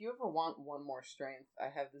 If you ever want one more strength, I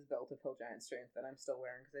have this belt of Hill Giant strength that I'm still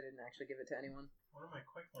wearing because I didn't actually give it to anyone. One of my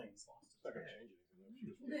quick lanes lost It's not its going to head. change anything. She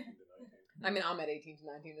was 18 to 19. I mean, I'm at 18 to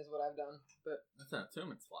 19 is what I've done. But That's an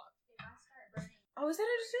attunement slot. If I start burning. oh, is that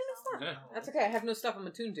a attunement slot? Yeah. That's okay. I have no stuff I'm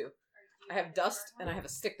attuned to. I have dust and I have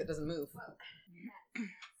a stick that doesn't move.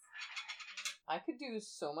 I could do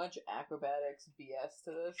so much acrobatics BS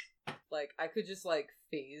to this. Like, I could just, like,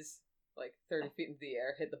 phase, like, 30 feet into the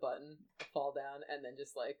air, hit the button, fall down, and then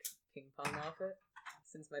just, like, ping-pong off it.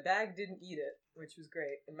 Since my bag didn't eat it, which was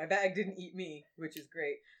great, and my bag didn't eat me, which is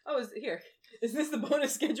great. Oh, is this the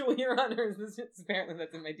bonus schedule you're on, or is this just, apparently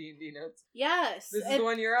that's in my D&D notes? Yes. This is it the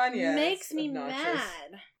one you're on? Yeah. makes it's me obnoxious.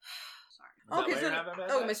 mad. Okay, so,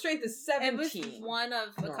 so my strength is It was 17. one of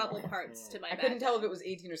a Normal. couple parts to my I bag. couldn't tell if it was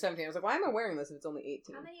 18 or 17. I was like, why am I wearing this if it's only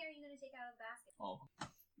 18? How many are you going to take out of the basket? Oh.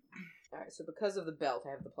 Alright, so because of the belt, I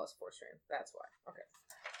have the plus 4 strength. That's why. Okay.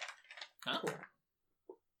 Huh? Cool.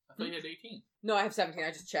 I thought you had 18. No, I have 17.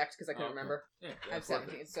 I just checked because I couldn't Oh, okay. remember. Yeah, I have that's worth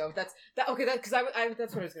 17. it. So that's that. Okay, because I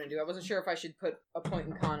that's what I was gonna do. I wasn't sure if I should put a point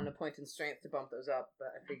in con and a point in strength to bump those up, but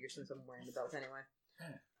I figure since I'm wearing the belt anyway,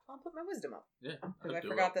 Yeah. I'll put my wisdom up Yeah. because I do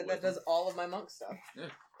forgot it that does all of my monk stuff. How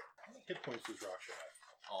many hit points does Raksha have?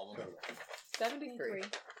 All of them. 73. You got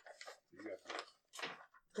this.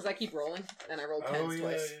 Because I keep rolling and I rolled 10s Oh, yeah,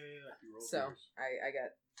 twice, yeah. You rolled so yours.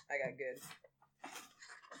 I got good.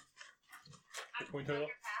 Hit point total?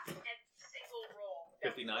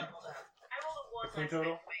 59? I rolled a 1 Hit point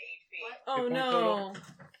total? What? Oh point no! total? 59.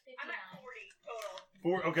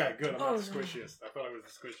 Okay, good. I'm Oh, not the no. squishiest. I thought I was the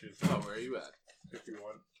squishiest. Oh, where are you at? 51.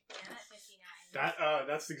 I'm at 59.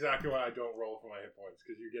 That's exactly why I don't roll for my hit points,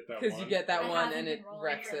 because you get that one. Because you get that I one haven't and been it rolling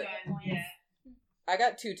wrecks for it. hit points. Yeah. I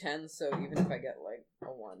got 2 10s, so even if I get like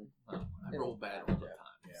a 1, Oh, I roll bad all the time.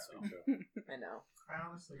 Yeah, So. me too. I know. I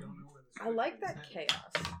honestly don't know where this. I like that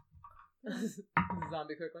chaos.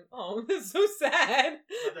 Zombie quickling. Oh, that's so sad.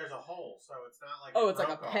 But there's a hole, so it's not like. Oh, it it's like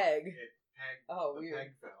a broke off. peg. It pegged. Oh, the weird.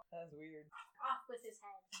 peg fell. That's weird. Off with his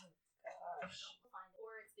head. Gosh.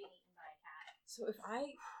 Or it's being eaten by a cat. So if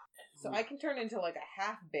I can turn into like a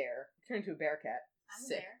half bear, turn into a bear cat. I'm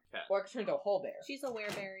Sick. there. Or I can turn into a whole bear. She's a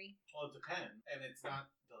wereberry. Well, it depends, and it's not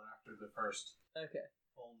until after the first Okay.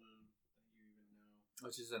 full moon that you even know.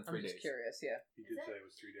 Which is in I'm 3 just days. curious, yeah. He did say it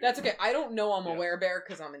was 3 days. That's okay. I don't know I'm a Yeah. werebear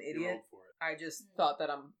because I'm an You idiot. rolled for it. I just thought that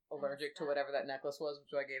I'm allergic to whatever that necklace was,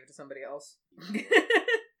 so I gave it to somebody else. Not even, we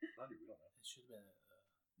don't know. It should have been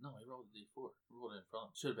no, he rolled a D4. He rolled it in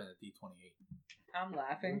front. Should have been a D28. I'm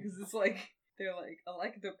laughing because it's like, they're like, a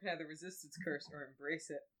lycanthrope can either resist its curse or embrace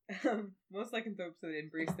it. Most lycanthropes that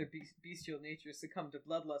embrace their bestial nature succumb to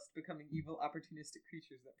bloodlust, becoming evil, opportunistic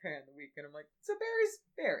creatures that prey on the weak. And I'm like, so Barry's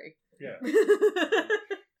Barry. Yeah.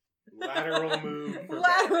 Lateral move. for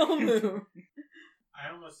Lateral Barry. move. I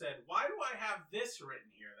almost said, "Why do I have this written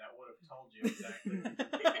here?" That would have told you exactly.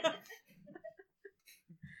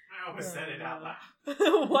 I almost said it out loud.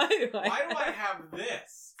 Why do I? Why do I have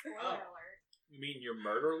this? Spoiler Oh. alert. You mean your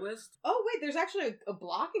murder list? Oh wait, there's actually a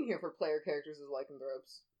block in here for player characters as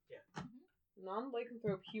lycanthropes. Yeah.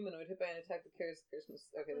 Non-lycanthrope humanoid hit by an attack that carries Christmas.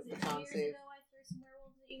 Okay, Was that's it the 2 con years save. ago I threw some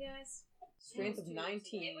werewolves at you guys? Strength of It was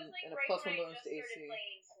 19 It was like and a right plus when 1 I bonus just to started AC.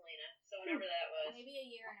 playing Selena, so whenever that was. Maybe a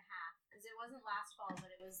year and a half. Because it wasn't last fall,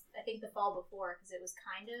 but it was, I think, the fall before, because it was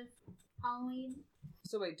kind of Halloween.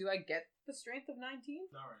 So wait, do I get the strength of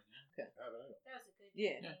 19? Not right now. I don't know. That was a good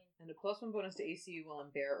Yeah. game. And a plus 1 bonus to AC while in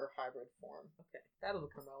bear or hybrid form. Okay, that'll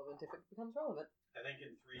become relevant if it becomes relevant. I think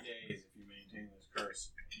in 3 days, if you maintain this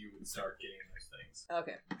curse, you would start getting those things.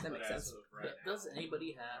 Okay, that But makes as sense. of right Does now-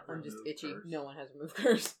 anybody have? I'm just remove itchy. curse? No one has remove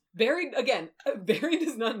curse. Barry, again, Barry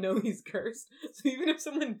does not know he's cursed. So even if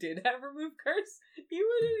someone did have remove curse, he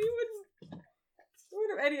wouldn't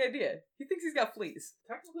have any idea. He thinks he's got fleas.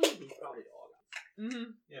 Technically, we probably all got.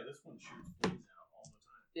 Mm-hmm. Yeah, this one shoots fleas out all the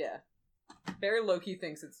time. Yeah. Barry low-key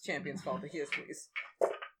thinks it's Champion's fault that he has fleas.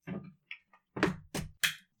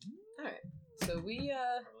 Alright. So we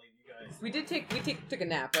Probably you guys. took a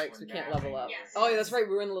nap, right? Because we can't level up. Yes. Oh yeah, that's right,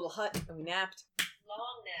 we were in a little hut and we napped.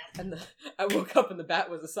 Long nap. And I woke up and the bat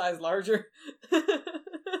was a size larger.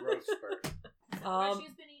 Growth spurt. Why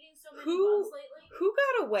she's been eating so many who- bugs lately? Who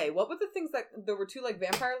got away? What were the things that there were 2 like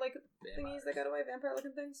vampire-like thingies that got away?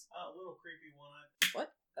 Vampire-looking things? A little creepy one.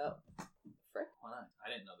 Oh, frick! Why not?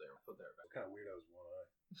 I didn't know they were. I thought they were What kind of weirdos one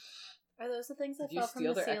eye? Are those the things that Did you fell from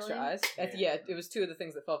steal the their ceiling? extra eyes? Yeah. Yeah, it was 2 of the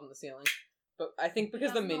things that fell from the ceiling. But I think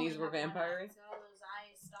because the minis were vampire. He's got all those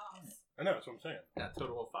eye stalks. I know, that's what I'm saying. got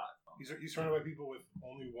total of 5. He's surrounded by people with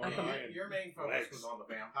only one Uh-huh. eye and Your main focus legs. was on the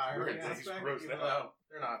vampire Right, he's aspect, grossed even out. though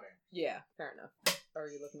they're not vampires. Yeah, fair enough. Are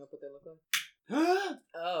you looking up what they look like?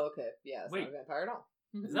 Oh, okay. Yeah, it's Wait. not a vampire at all.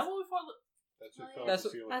 Is that what we fought? That's what Oh, fell yeah. off the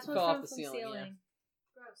ceiling. That's what Fell fell off from the the ceiling, ceiling.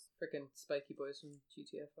 Gross. Freaking spiky boys from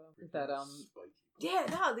GTFO. Freaking That spiky. Yeah,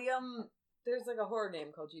 no, there's like a horror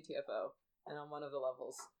game called GTFO, and on one of the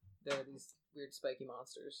levels there are these weird spiky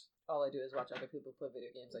monsters. All I do is watch other people play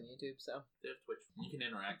video games on YouTube, so They have Twitch. You can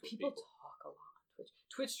interact with people people. talk a lot on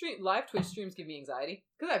Twitch. Live Twitch streams give me anxiety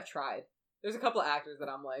because I've tried. There's a couple of actors that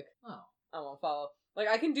I'm like, Oh. I won't follow. Like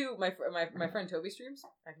I can do my friend Toby streams.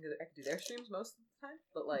 I can do their streams most of the time,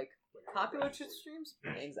 but like popular Twitch streams,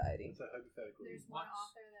 anxiety. It's a hypothetical. There's one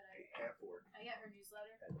author that half orc I get her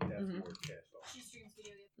newsletter. had the death Mhm. ward cast off. She streams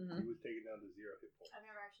video games. Mm-hmm. He was taken down to 0 hit points. I've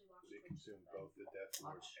never actually watched They it. consumed both the death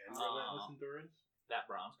ward and Oh. relentless endurance. That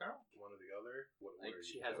bronze girl? One or the other. What Like, order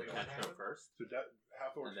she you has a go catch down? go first. So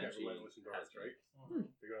half orcs And then get she relentless endurance, has to- right?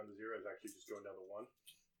 They go down to 0 is actually just going down to 1.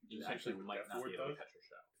 You Essentially actually what might Death not Ward be able to does. catch her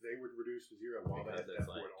shot. They would reduce to 0 while they had Because it's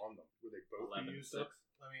death ward like on them. Would they both 11 be to used 6. up?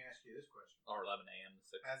 Let me ask you this question: Or 11 a.m. to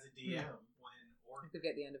 6. as a DM, when I orc could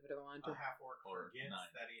get the end of it if I wanted a to. half orc Or forgets 9.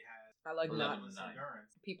 that he has I like not 11 to 9.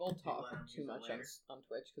 endurance, people talk let 'em too use it much later? on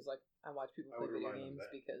Twitch because like I watch people I play would video remind them games that.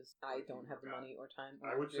 because I don't have the money or time or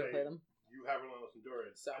I would energy to say play them. you have relentless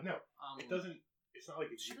endurance. So- No, it doesn't. It's not like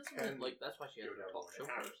She you doesn't can. like. That's why she has go to down talk one. show It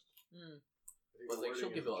happens. first. Mm. I think But the like she'll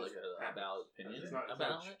wording give is you it like just a happens. valid opinion It's not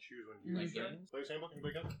about you it. choose when Mhm. you use Like, it. Play handbook and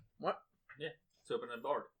play gun. Yeah, it's open and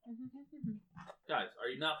board. Guys, are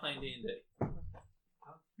you not playing D&D?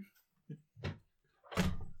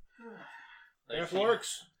 Like, Half she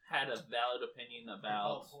orcs. had a valid opinion They're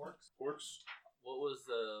about. called orcs. Orcs. What was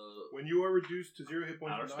the? When you are reduced to 0 hit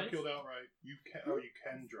points Outer and not space? killed outright, you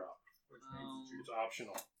can drop. Which means It's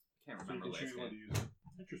optional. Can't So you remember can last choose when to game. use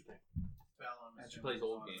it. Interesting. spell. I'm She assuming plays is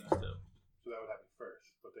old on games that. too. So that would happen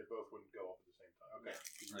first, but they both wouldn't go off at the same time. Okay.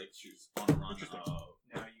 Like she's on a run, Interesting.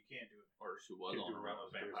 No, you can't do it. or she was Can't on do a run it of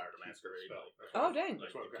unless Vampire there's a the Masquerade, spell. like, That's Oh, what- dang. like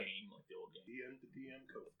That's what, the okay. game, like the old game. DM to DM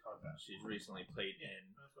code combat. She's recently played in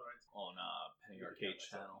That's what I'd say. on Penny Yeah, Arcade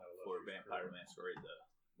myself, channel I love for she's Vampire great. the Masquerade, the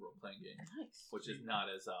role playing game, Nice. which is not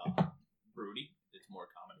as broody. It's more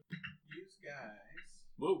comedy. Use guys.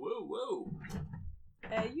 Whoa, whoa, whoa!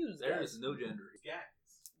 Use There guys. is no gender. Guys.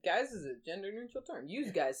 Guys is a gender neutral term.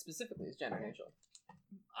 Use guys specifically is gender neutral.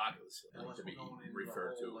 Oculus like Unless to be we're going into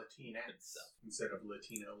referred the to whole Latinx itself. instead of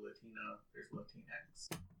Latino, there's Latinx.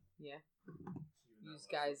 Yeah. Even though Use most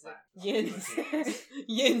guys. of black Yins. Latinx.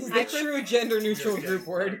 Yins, the true gender neutral Just group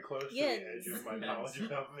getting word. very close to the Yes. edge of my knowledge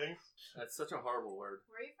about things. That's such a horrible word.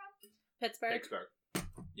 Where are you from? Pittsburgh. Pittsburgh.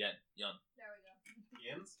 Yeah, young. There we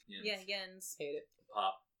go. Yins? Yins. Yeah, Yens. Hate it.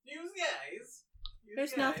 Pop. Use guys. Use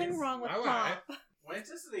There's guys. nothing wrong with My pop. Went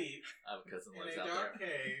to sleep I have a cousin in lives a out dark there.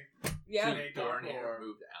 cave Yeah. in a dark Born here, orb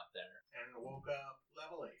moved out there. and woke up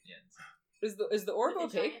level 8 Yins. Is the orb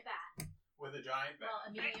With a opaque? giant bat. with a giant bat. Well,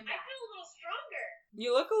 a medium bat. feel a little stronger.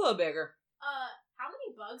 You look a little bigger. How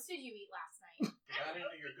many bugs did you eat last night? You got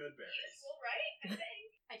into your good berries. Useful, right? I think.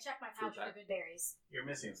 I checked my Fruit pouch for bat. good berries. You're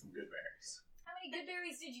missing some good berries. How many good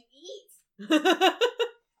berries did you eat?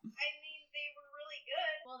 I mean, they were really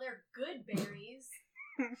good. Well, they're good berries.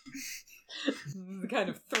 This is the kind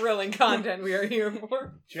of thrilling content we are here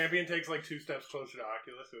for. Champion takes like 2 steps closer to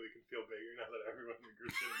Oculus so he can feel bigger now that everyone in the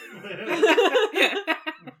group is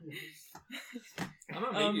big. I'm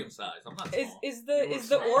a medium size. I'm not Is small. is the You is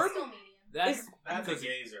the look I'm orb still medium. That's is- That's a because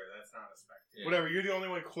gazer. That's not a spectator. yeah. Whatever, you're the only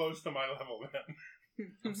one close to my level then.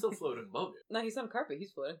 I'm still floating above it. No, he's on carpet.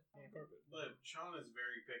 He's floating. But Sean is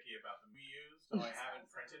very picky about them we use, so I haven't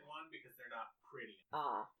printed one because they're not pretty.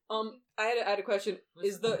 Ah. I had a question.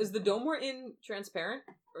 Is the dome we're in transparent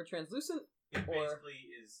or translucent? It Or- basically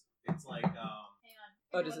is. It's like Hang on.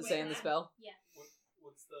 Oh, does it say in the spell? Yeah.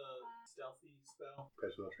 what's the stealthy spell?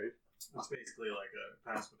 Pass without trace. It's basically like a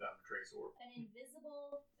pass without a trace orb. An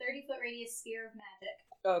invisible 30-foot radius sphere of magic.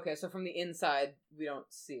 Oh, okay, so from the inside we don't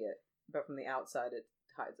see it, but from the outside it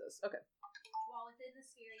hides us. Okay. While within the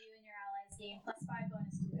sphere, you and your allies gain +5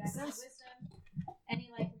 bonus to dex and wisdom.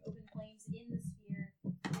 Any light from open flames in the sphere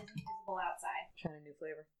is invisible outside. Trying a new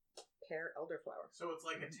flavor. Pear elderflower. So it's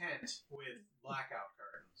like a tent with blackout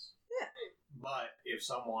curtains. Yeah. But if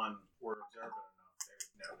someone were observant enough, they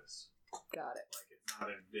would notice. Got it. Like it's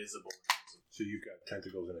not invisible. So you've got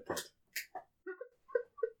tentacles in a tent.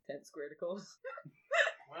 10 squareticles.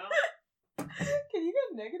 Well, Can you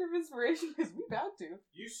get negative inspiration? Because we about to.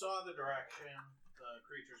 you saw the direction the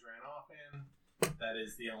creatures ran off in. That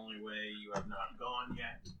is the only way you have not gone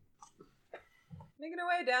yet. Make it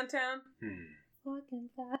away downtown. Walking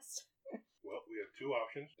fast. Well, we have 2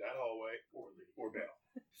 options: that hallway or Bale.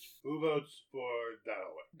 Who votes for that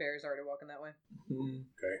hallway? Bear's already walking that way.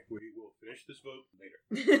 Okay, we will finish this vote later.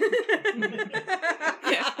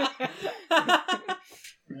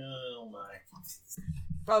 Oh my.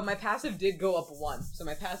 Oh, my passive did go up 1, so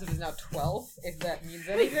my passive is now 12, if that means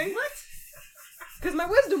anything. What? Because my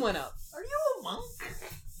wisdom went up. Are you a monk?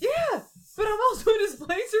 Yeah, but I'm also a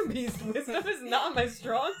displacer beast. Wisdom is not my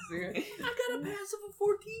strong suit. I got a passive of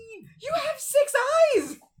 14. You have 6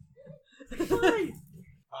 eyes!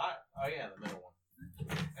 Oh yeah, the middle one.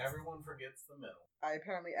 Everyone forgets the middle. I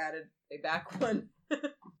apparently added a back one.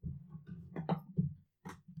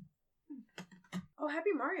 Oh,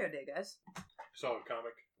 happy Mario Day, guys. Saw a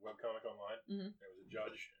webcomic online. Mhm. There was a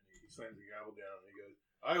judge, and he slams the gavel down, and he goes,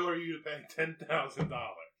 "I order you to pay $10,000."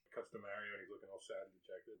 Cuts to Mario, and he's looking all sad and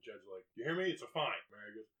dejected. The judge's like, "You hear me? It's a fine."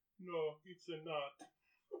 Mario goes, "No, it's a not."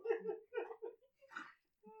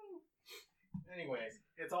 Anyways,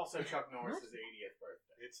 it's also Chuck Norris's 80th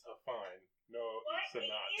birthday. It's a fine. No, it's a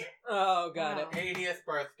not. Oh, got it. 80th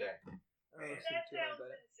birthday. Oh, That shit, too sounds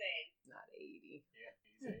bad. insane. Not 80. Yeah,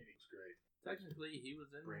 he's 80. It's great. Technically, he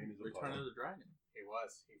was in Brain is a Return puzzle. of the Dragon. He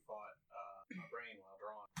was. He fought a brain while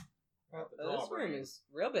drawing. Well, The draw this room brain. is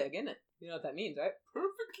real big, isn't it? You know what that means, right?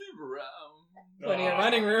 Perfectly round. Plenty of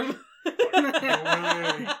running room.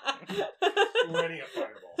 Plenty of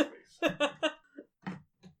fireball space. 5,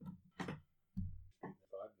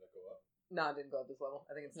 does that go up? No, it didn't go up this level.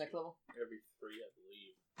 I think it's next level. Every 3, I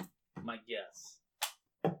believe. My guess.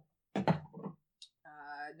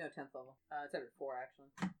 No, 10th level. It's every 4, actually.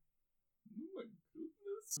 Oh my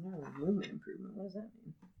goodness. Movement improvement. What does that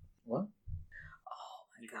mean? What? Oh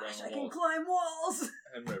my You can gosh, run I can walls. climb walls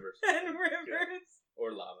And rivers. and rivers.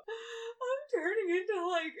 Or lava. I'm turning into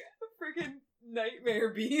like a freaking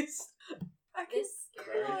nightmare beast. I can This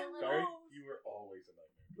scared me a Barry, little. you were always a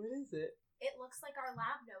nightmare. What is it? It looks like our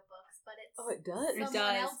lab notebooks, but it's Oh, it does. It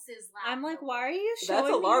someone does. else's lab. I'm like, notebook. why are you showing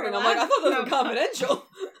That's alarming. me I'm like, I thought those were your confidential.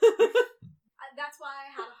 That's why I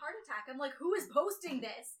had a heart attack. I'm like, who is posting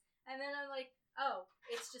this? And then I'm like, oh,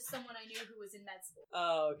 it's just someone I knew who was in med school.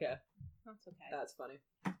 Oh, okay. That's okay. That's funny.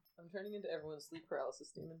 I'm turning into everyone's sleep paralysis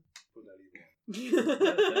demon. Put that even.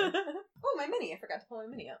 Oh, my mini. I forgot to pull my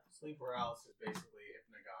mini out. Sleep paralysis is basically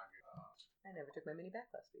hypnagogic. I never took my mini back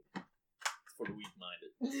last week. It's for the weak-minded.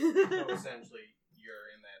 So essentially, you're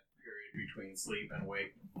in that period between sleep and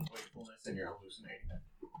wakefulness, and you're hallucinating it.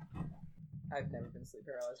 I've never been sleep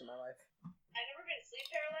paralyzed in my life. I've never been sleep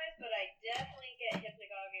paralyzed, but I definitely get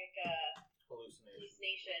hypnagogic Hallucination.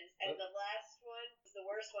 hallucinations. And the last one was the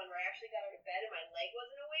worst one, where I actually got out of bed and my leg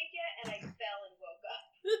wasn't awake yet, and I fell and woke up.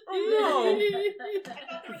 Oh no! I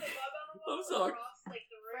thought there was a bug on the wall I'm sorry. across like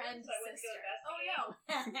the room, Friend, so I went to go sister. investigate. Oh no.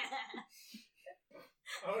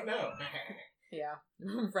 Oh no. Yeah.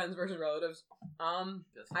 Friends versus relatives.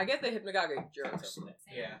 I get the hypnagogic jerks.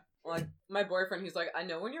 Yeah. Like, my boyfriend, he's like, I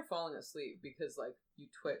know when you're falling asleep because, like, you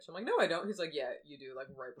twitch. I'm like, no, I don't. He's like, yeah, you do, like,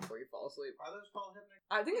 right before you fall asleep. Are those called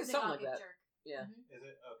hypnagogic? I think it's something like Hypnagogic that. jerk. Yeah. Mhm. Is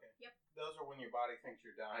it? Okay. Yep. Those are when your body thinks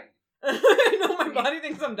you're dying. I know, my body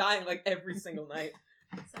thinks I'm dying, like, every single night.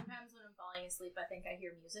 Sometimes when I'm falling asleep, I think I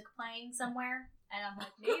hear music playing somewhere, and I'm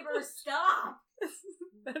like, neighbors, stop!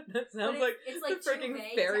 That sounds But like it's the like freaking too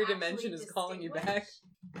vague fairy to dimension is actually calling you back.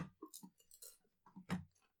 distinguish.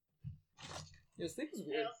 Your sleep is I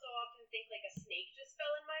weird. also often think like a snake just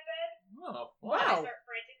fell in my bed. Oh, I Wow. start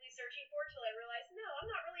frantically searching for it till I realize, no, I'm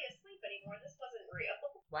not really asleep anymore. This wasn't real.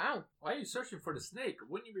 Wow. why are you searching for the snake?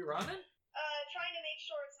 Wouldn't you be running? Trying to make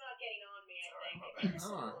sure it's not getting on me, I think.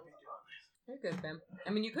 Oh. You're good, fam. I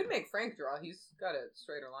mean, you could make Frank draw. He's got a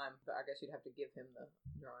straighter line, but I guess you'd have to give him the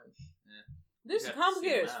drawing. Yeah. This is You have to see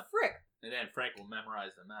complicated the as map. frick. And then Frank will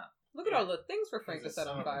memorize the map. Look at all the things for Frank to Because set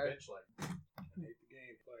son on of a fire. bitch, like, I hate the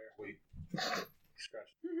game, player. Wait.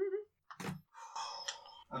 Scratch.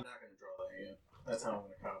 I'm not gonna draw that yet. That's how I'm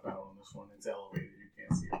gonna cop out on this one. It's elevated. You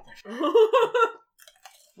can't see it.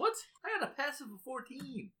 What? I got a passive of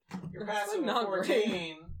 14. Your That's passive not of great.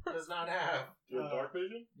 14 does not have. Do you have dark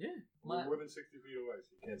vision? Yeah. We're more than 60 feet away, so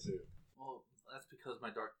you can't see it. Well, that's because my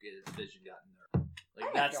dark vision got nerfed. Like,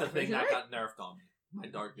 I that's have the dark thing vision, that right? got nerfed on me. My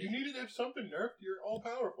dark You vision. needed to have something nerfed. You're all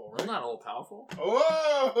powerful, I'm right? not all powerful.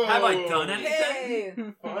 Oh! Have I done anything?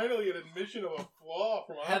 Hey! Finally, an admission of a flaw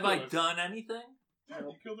from Have I Oculus. done anything? Yeah,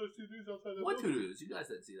 you killed those two dudes outside the What two building. dudes? You guys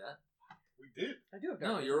didn't see that. We did. I do have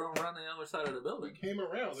No, dark you're around the other side of the We building. came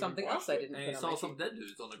around. and Something we else watched I it. didn't And put you on saw my some sheet. dead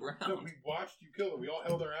dudes on the ground. No, we watched you kill them. We all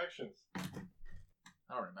held our actions.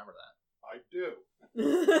 I don't remember that. I do.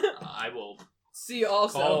 vision. I will See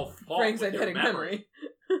also call fault Frank's with your eidetic memory.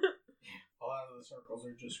 A lot of the circles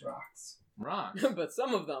are just rocks. rocks. But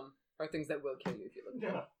some of them are things that will kill you if you look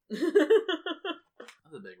at them.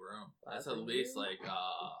 That's a big room. That's That's at a least room. like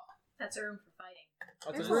That's a room for fighting.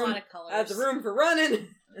 That's There's a a room. lot of colors. That's a room for running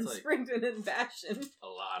and like- sprinting and bashing. a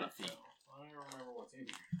lot of feet. I don't even remember what's in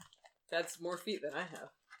here. That's more feet than I have.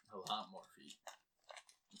 A lot more feet.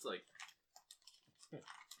 It's like If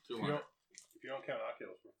 200. you don't count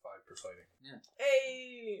Oculus, we're 5 for fighting.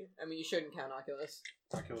 Hey! I mean, you shouldn't count Oculus.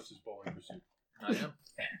 Oculus is bowling pursuit. I am.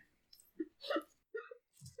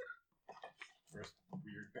 First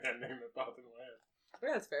weird band name that popped in my head.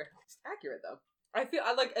 Yeah, that's fair. It's accurate though. I feel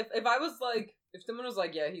I like if I was like if someone was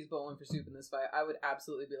like, yeah, he's bowling for soup in this fight, I would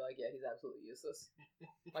absolutely be like, yeah, he's absolutely useless.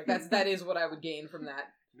 Like that is what I would gain from that.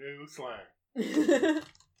 New slang.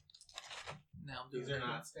 Now I'm doing These are it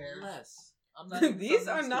not stairs. less. I'm not even These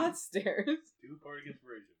from are these not dudes. stairs. Do bardic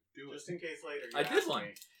inspiration. Do it. Just in case later you I did ask one.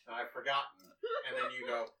 me, and I've forgotten. And then you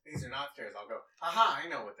go, these are not stairs. I'll go, aha, I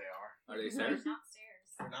know what they are. Are they stairs? Not stairs.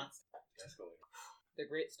 They're not stairs. Escalator. They're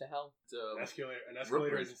greats to hell. So An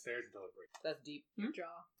escalator bridge. isn't stairs until it breaks. That's deep. Your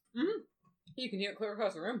jaw. Mm-hmm. You can hear it clear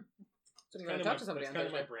across the room. So I'm gonna talk to somebody on That's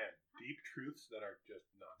kind of Thursday. my brand. Deep truths that are just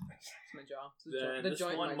nonsense. It's my jaw. It's then the this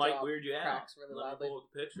joint in one my might jaw weird you out. cracks really Let loudly. me pull up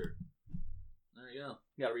the picture. There you go.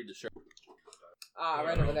 You gotta read the shirt. Ah,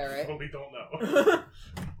 right over there, right? Only don't know.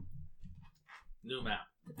 New map.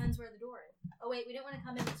 Depends where the door is. Oh wait, we don't want to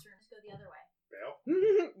come in this room. Just go the other way.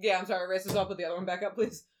 Fail. Yeah, I'm sorry. Race this up. Put the other one back up,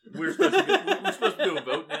 please. We're supposed to do a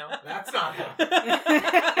vote now. That's not how.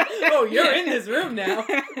 Oh, you're in this room now.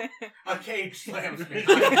 A cage slams me.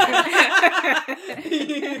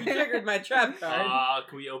 You triggered my trap card.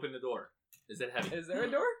 Can we open the door? Is it heavy? Is there a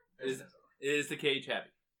door? Is the cage heavy?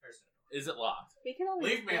 Is it locked? We can always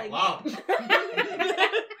Leave me like, alone.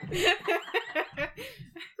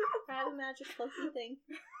 Have a magic cloaking thing.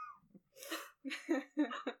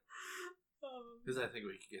 Because I think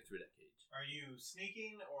we could get through that cage. Are you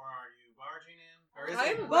sneaking or are you barging in? Or is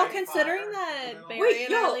I'm- it Well, right considering fire that in the middle? Barry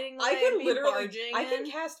and I are leading the way, I can be literally, barging I can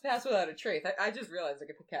in. cast Pass Without a Trace. I just realized I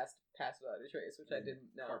could cast Pass Without a Trace, which I didn't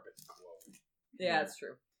know. Carpet's glowing. Yeah, that's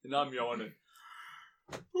true. And I'm yawning.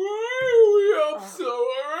 Why are we up so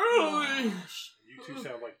early? You two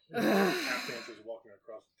sound like tap dancers walking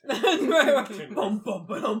across the tin. Bum, bum,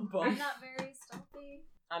 bum, bum. I'm not very stealthy.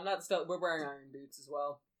 I'm not stealth. We're wearing iron boots as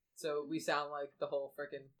well, so we sound like the whole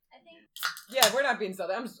freaking. I think Yeah, we're not being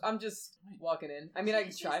stealthy. I'm just walking in. I mean, I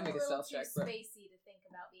can she's try and make a stealth little check, too but spacey to think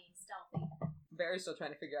about being stealthy. Barry's still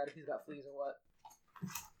trying to figure out if he's got fleas or what.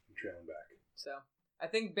 I'm trailing back. So I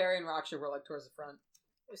think Barry and Raksha were like towards the front.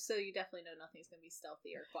 So you definitely know nothing's gonna be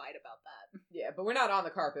stealthy or quiet about that. Yeah, but we're not on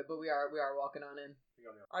the carpet, but we are walking on in.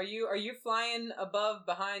 Are you flying above,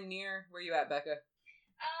 behind, near? Where you at, Becca?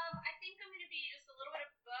 I think I'm gonna be just a little bit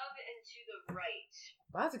above and to the right.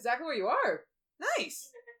 Wow, that's exactly where you are. Nice.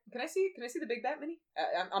 Can I see the big bat mini?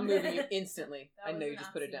 I'm moving you instantly. That I know was you an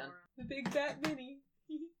just put it down. oxymoron. The big bat mini.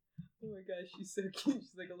 Oh my gosh, she's so cute.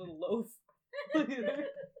 She's like a little loaf.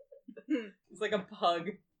 It's like a pug.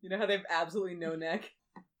 You know how they have absolutely no neck?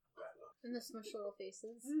 And the smushed little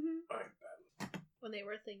faces. Mm-hmm. When they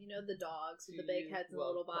were thinking, the dogs with the big heads and the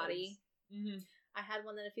little body. Mm-hmm. I had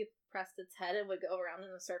one that if you pressed its head, it would go around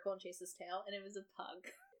in a circle and chase its tail, and it was a pug.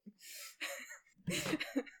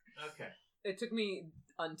 Okay. It took me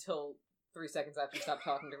until 3 seconds after you stopped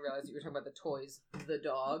talking to realize that you were talking about the toys. The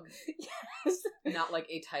dog. Yes. Not like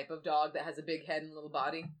a type of dog that has a big head and a little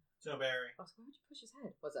body. So, Barry, Oh, so why would you push his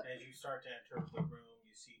head? What's up? as you start to enter the room,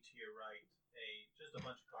 you see to your right just a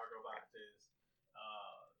bunch of cargo boxes,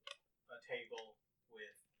 a table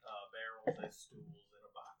with barrels as stools, and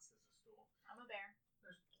a box as a stool. I'm a bear.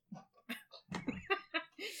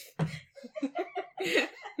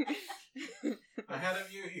 Ahead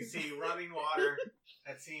of you, you see running water.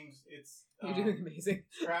 It seems it's You're doing amazing.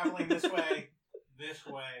 traveling this way,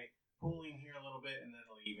 pooling here a little bit, and then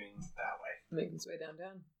leaving that way. Making its way down.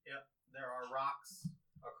 There are rocks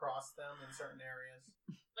across them in certain areas.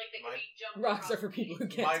 Like they can be jumped. Rocks are across for people who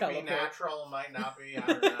the can't Might teleport. be natural, might not be. I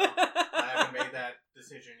don't know. I haven't made that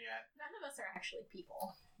decision yet. None of us are actually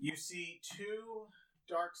people. You see two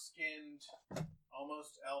dark-skinned,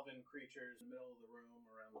 almost elven creatures in the middle of the room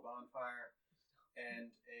around the bonfire,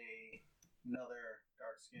 and another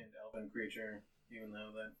dark-skinned elven creature, even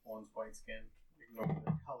though that one's white-skinned. Ignore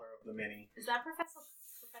the color of the mini. Is that Professor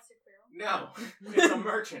Quirrell? No, it's a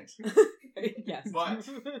merchant. Yes. But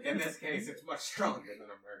in this case, it's much stronger than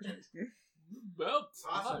a merchant. Well,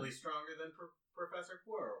 Possibly stronger than Professor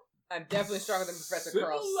Quirrell. I'm definitely stronger than Professor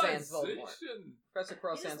Quirrell sans Voldemort. Civilization. Professor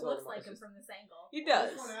Quirrell He just sans looks Voldemort. like is him just- from this angle. He does.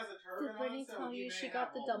 This one has a turban Did Brittany on, so tell he you may she have got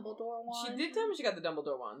the Voldemort. Dumbledore wand? She did tell me she got the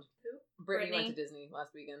Dumbledore wand. Who? Brittany went to Brittany. Disney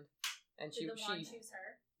last weekend, and Did the wand choose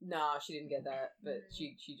her? Nah, she didn't get that, but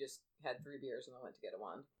Mm. she just had 3 beers and then went to get a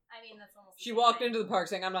wand. I mean, that's almost. the She same walked thing. into the park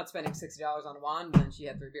saying, "I'm not spending $60 on a wand," and then she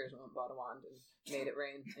had 3 beers and went and bought a wand and made it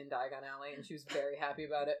rain in Diagon Alley, and she was very happy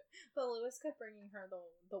about it. But Lewis kept bringing her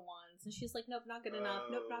the wands, and she's like, "Nope, not good enough.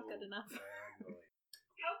 Nope, not good enough." Magnolia.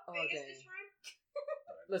 How Oh, big is dang. this room?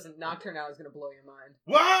 Listen, Nocturne Alley is going to blow your mind.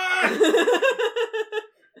 What?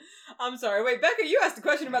 I'm sorry. Wait, Becca, you asked a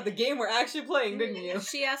question about the game we're actually playing, didn't you?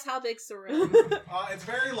 She asked how big's the room. It's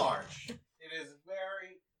very large. It is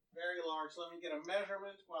very, very large. Let me get a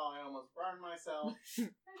measurement while I almost burn myself.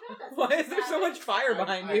 Why is there so much fire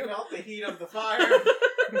behind I you? felt the heat of the fire.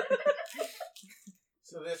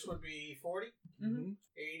 So this would be 40, Mhm.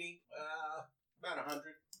 80, about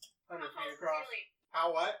 100. 100 How feet tall's the across. ceiling?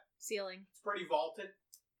 How what? Ceiling. It's pretty vaulted.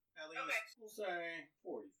 At least, Okay. we'll say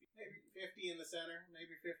 40 feet. Maybe 50 in the center.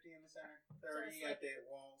 Maybe 50 in the center. 30 it's like- at the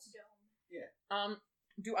walls.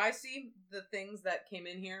 Do I see the things that came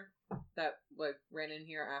in here that like ran in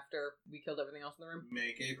here after we killed everything else in the room?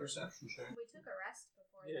 Make a perception check. We took a rest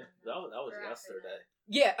before. Yeah, then, that was or after yesterday.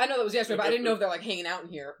 Yeah, I know that was yesterday, but I didn't know if they're like hanging out in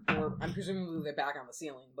here, or I'm presumably they're back on the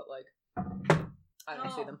ceiling, but like I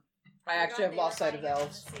don't see Oh. them. I actually have lost sight of the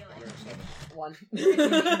elves. One. You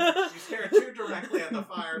stare too directly at the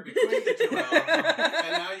fire between the two elves,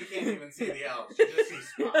 and now you can't even see the elves. You just see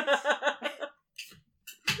spots.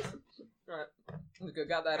 Alright. Good,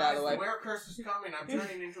 got that Guys, out of the way. where curse is coming, I'm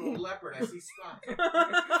turning into a leopard. I see spots.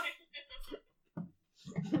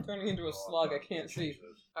 Turning into a slug, I can't see.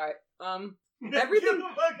 Alright, Get everything. the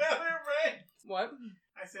fuck out of here, Ray! What?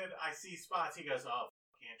 I said, I see spots. He goes, oh,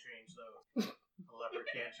 can't change those. A leopard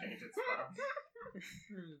can't change its spots.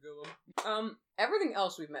 Everything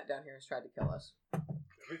else we've met down here has tried to kill us.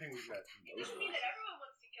 Everything we've got It doesn't mean that everyone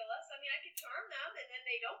wants to kill us. I mean, I could charm them, and then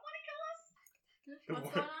they don't want to kill us. What's going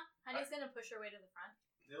on? Honey's gonna push her way to the front.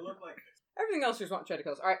 They look like this. Everything else just want try to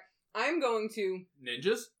kill us. Alright, I'm going to...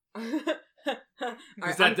 Ninjas? Alright,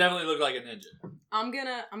 Because that definitely looked like a ninja. I'm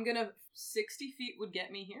gonna 60 feet would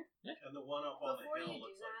get me here. And the one up on Before the hill you do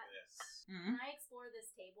looks that, like this. Mm-hmm. Can I explore this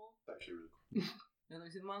table? It's actually really cool. Let me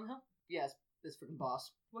see the one on the hill. Yes, this freaking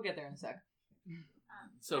boss. We'll get there in a sec.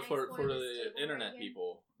 So Can I for explore this the table internet right here?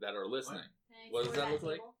 people that are listening, Can I what does explore that look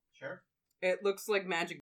like? table? Sure. It looks like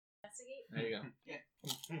magic. Investigate? There you go.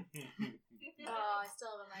 Oh, I still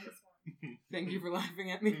have a -1. Thank you for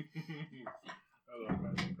laughing at me. I love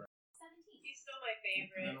Magic Crap. 17. He's still my And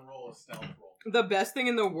favorite. then roll a stealth roll. The best thing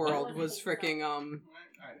in the world was freaking Alright,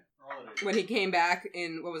 roll it. when he came back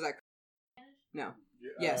in what was that? No, Yeah,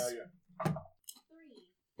 Yes. yeah. 3.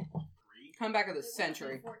 3. come back of the It would've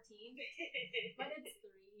century. been 14, but it's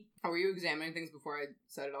 3. Oh, were you examining things before I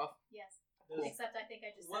set it off? Yes. Cool. Except I think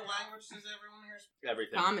I just What said it. language does everyone here speak?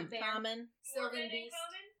 Everything. Common. Bear, Common. Sylvan Dwarven in Beast,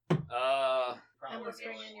 common? I'm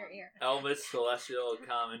whispering in your ear. Elvis, Celestial,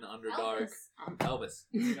 Common, Underdark. Elvis. Elvis.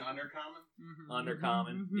 You know, undercommon?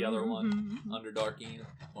 Undercommon. The other one. Underdarking.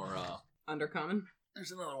 Or, Undercommon.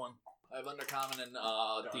 there's another one. I have Undercommon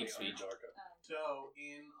and, Deep Speech. So,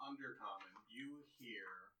 in undercommon, you hear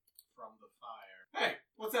from the fire. Hey,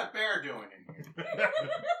 what's that bear doing in here?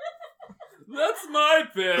 That's my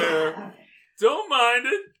bear. Don't mind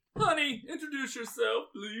it. Honey, introduce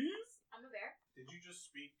yourself, please. I'm a bear. Did you just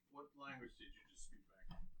speak? What language did you just speak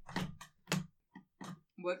back?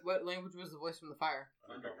 What language was the voice from the fire?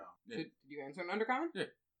 Undercommon. Yeah. Did you answer in Undercommon?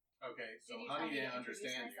 Okay, so Did you Honey tell me to didn't introduce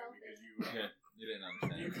understand you myself? because you You didn't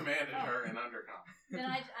understand. you commanded her in undercommon. Then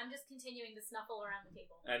I'm just continuing to snuffle around the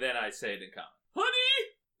table. And then I say it in common.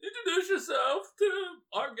 Honey, introduce yourself to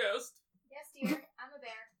our guest. Yes, dear. I'm a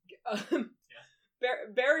bear.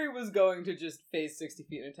 Barry was going to just phase 60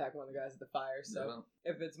 feet and attack one of the guys at the fire, so No.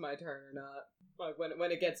 if it's my turn or not. Like,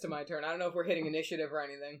 when it gets to my turn. I don't know if we're hitting initiative or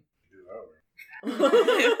anything. Do that way.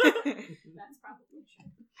 That's probably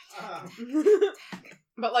true.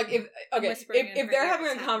 But, like, if whispering in if her they're ear, having a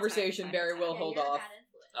silence, conversation, silence, Barry silence. will Yeah, hold you're a off. bad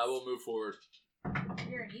influence. I will move forward.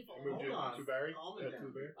 You're an evil. I moved you Hold on. to Barry? Calm it To down. the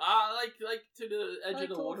bear? Like to the edge Like of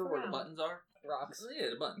the to water look where the around. buttons are. Rocks. Yeah,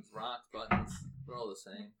 the buttons. Rocks, buttons. They're all the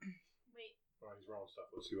same. Wait. Oh, he's rolling stuff.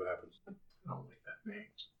 Let's see what happens. I don't like that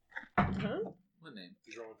name. Huh? What name?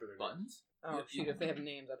 He's rolling for their Buttons? Oh, Yeah, shoot, if they have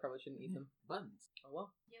names, I probably shouldn't eat them. Buttons. Oh,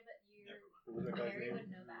 well. Yeah, but you're. Who was that guy's Barry name? would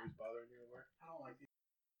know that. Who's bothering you over? I don't like these.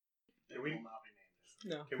 They Can we- will not be named.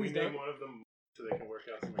 No. Can we please name don't. one of them so they can work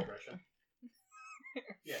out some aggression?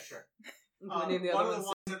 Yeah, sure. Do I name the One other of the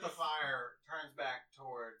ones? ones at the fire turns back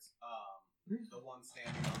towards the one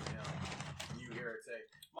standing on the hill. And you hear it say,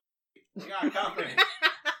 "We got company."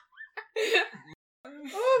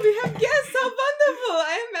 Oh, we have guests! How wonderful!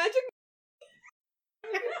 I am magic.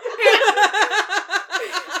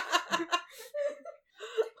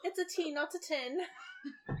 It's a T, not a 10.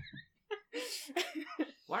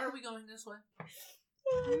 Why are we going this way?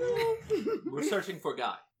 We're searching for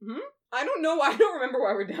Guy. I don't know. I don't remember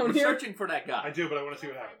why we're down We're here. searching for that I guy. do, but I want to see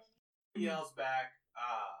what happens. He yells back,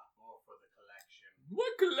 more for the collection.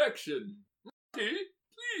 What collection? Monty,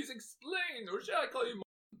 please explain, or shall I call you?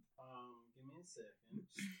 Give me a second.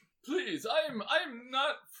 Please, I am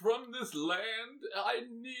not from this land. I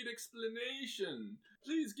need explanation.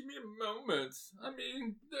 Please give me a moment. I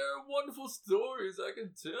mean, there are wonderful stories I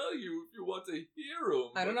can tell you if you want to hear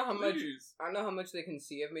them. I don't know how much- Please. I don't know how much they can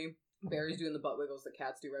see of me. Barry's doing the butt wiggles that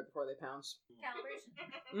cats do right before they pounce. Calibration.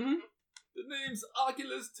 Mm-hmm. The name's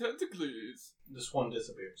Oculus Tentacles. This one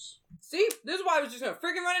disappears. See? This is why I was just gonna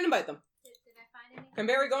freaking run in and bite them. Did I find anything? Can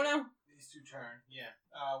Barry go now? These two turn. Yeah.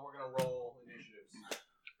 We're gonna roll initiatives.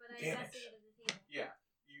 But I Damn it. investigated the table. Yeah.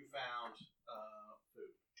 You found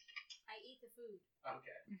food. I eat the food.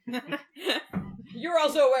 Okay. You're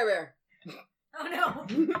also a werebear. Oh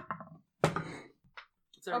no!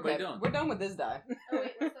 What's everybody Okay, doing? we're done with this die. Oh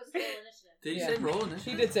wait, we're supposed to roll initiative. Did you Yeah. say roll initiative?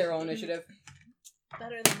 She did say roll initiative.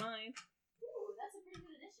 Better than mine. Ooh, that's a pretty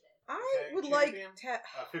good initiative. I Okay, would champion.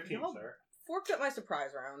 like 15, No. sir. forked up my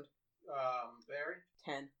surprise round. Barry,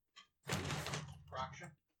 10. Fraction,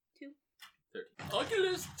 13.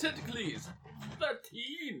 Oculus Tentacles.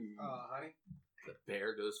 13. Honey, The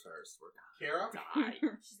bear goes first. We're Kara, gonna die.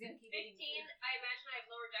 She's gonna keep eating 15, food. I imagine I have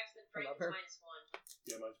lower decks than Frank, love it's her. -1.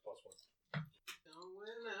 Yeah, mine's +1.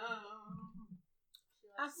 going out.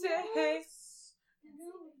 I said, hey,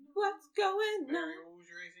 what's going Barry, on? what was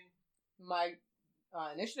your AC? My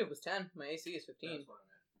initiative was 10. My AC is 15. That's what I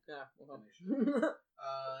meant. Yeah. well.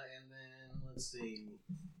 And then let's see.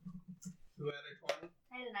 Who had a 20?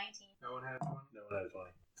 I had a 19. No one had a 20. No one had a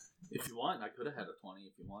 20. If you want, I could have had a 20.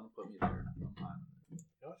 If you want to put me there, I'm fine. You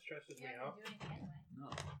know what stresses pisses me You're not off. gonna do anything anyway. No.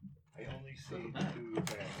 I only see two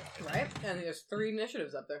bad guys. Right? And there's 3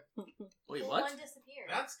 initiatives up there. Wait, Well, what? one disappeared.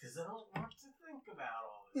 That's because I don't want to think about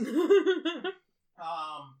all this.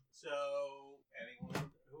 So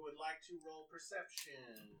anyone who would like to roll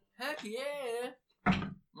perception? Heck yeah!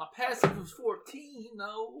 My passive was 14,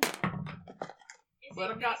 no. Is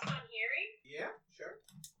But it I've got- based on hearing? Yeah, sure.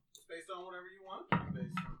 It's based on whatever you want.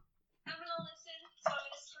 Based on... I'm gonna listen, so I'm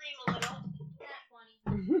gonna scream a little. Nat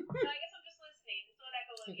 20. So I guess I'm just listening. That's what I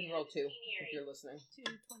go You looking can roll at. 2 Keen hearing. if you're listening.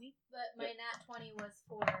 220. But my Nat 20 was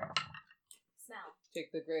for smell.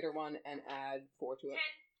 Take the greater one and add 4 to 10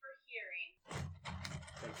 it. for hearing.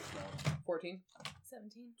 Take the smell. 14.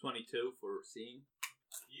 17. 22 for seeing.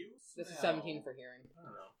 You This is smell- 17 for hearing. I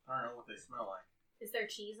don't know what they smell like. Is there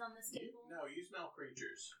cheese on this table? No, you smell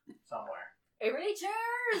creatures somewhere.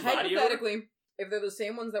 Creatures! Hypothetically, if they're the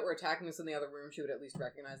same ones that were attacking us in the other room, she would at least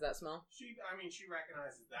recognize that smell. She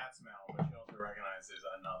recognizes that smell, but she also recognizes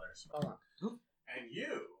another smell. Hold on. And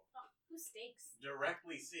you Oh, who stinks?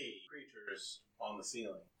 directly see creatures on the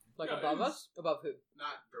ceiling. Like Yeah, above it's- us? Above who?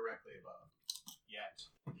 Not directly above yet,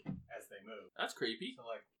 as they move. That's creepy. So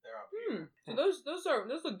like they're up Hmm. here. So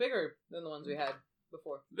those look bigger than the ones we had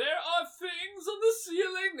before. There are things on the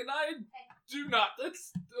ceiling, and I do not.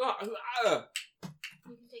 That's.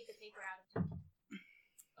 You can take the paper out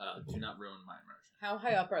of it. Do not ruin my immersion. How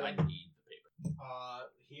high up are I they? need the paper.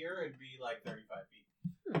 Here it'd be like 35 feet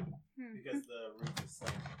because the roof is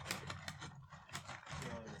slanted.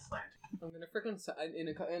 Ceiling is slanted. I'm gonna freaking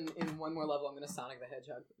in one more level. I'm gonna Sonic the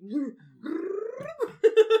Hedgehog.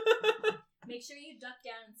 Make sure you duck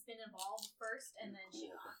down and spin a ball first and then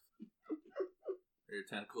shoot off. Are your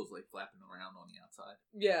tentacles like flapping around on the outside?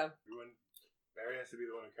 Yeah. Barry has to be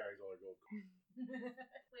the one who carries all the gold.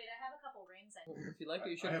 Wait, I have a couple rings. If you like it,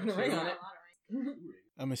 you should I have have a ring two. on it. A lot of rings.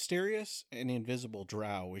 A mysterious and invisible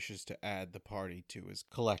drow wishes to add the party to his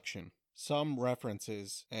collection. Some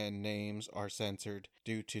references and names are censored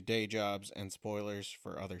due to day jobs and spoilers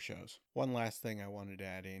for other shows. One last thing I wanted to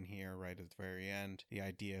add in here right at the very end. The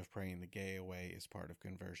idea of praying the gay away is part of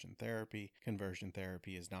conversion therapy. Conversion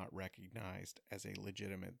therapy is not recognized as a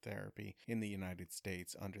legitimate therapy in the United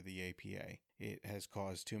States under the APA. It has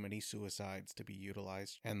caused too many suicides to be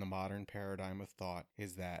utilized, and the modern paradigm of thought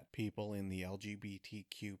is that people in the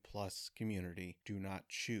LGBTQ plus community do not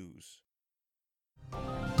choose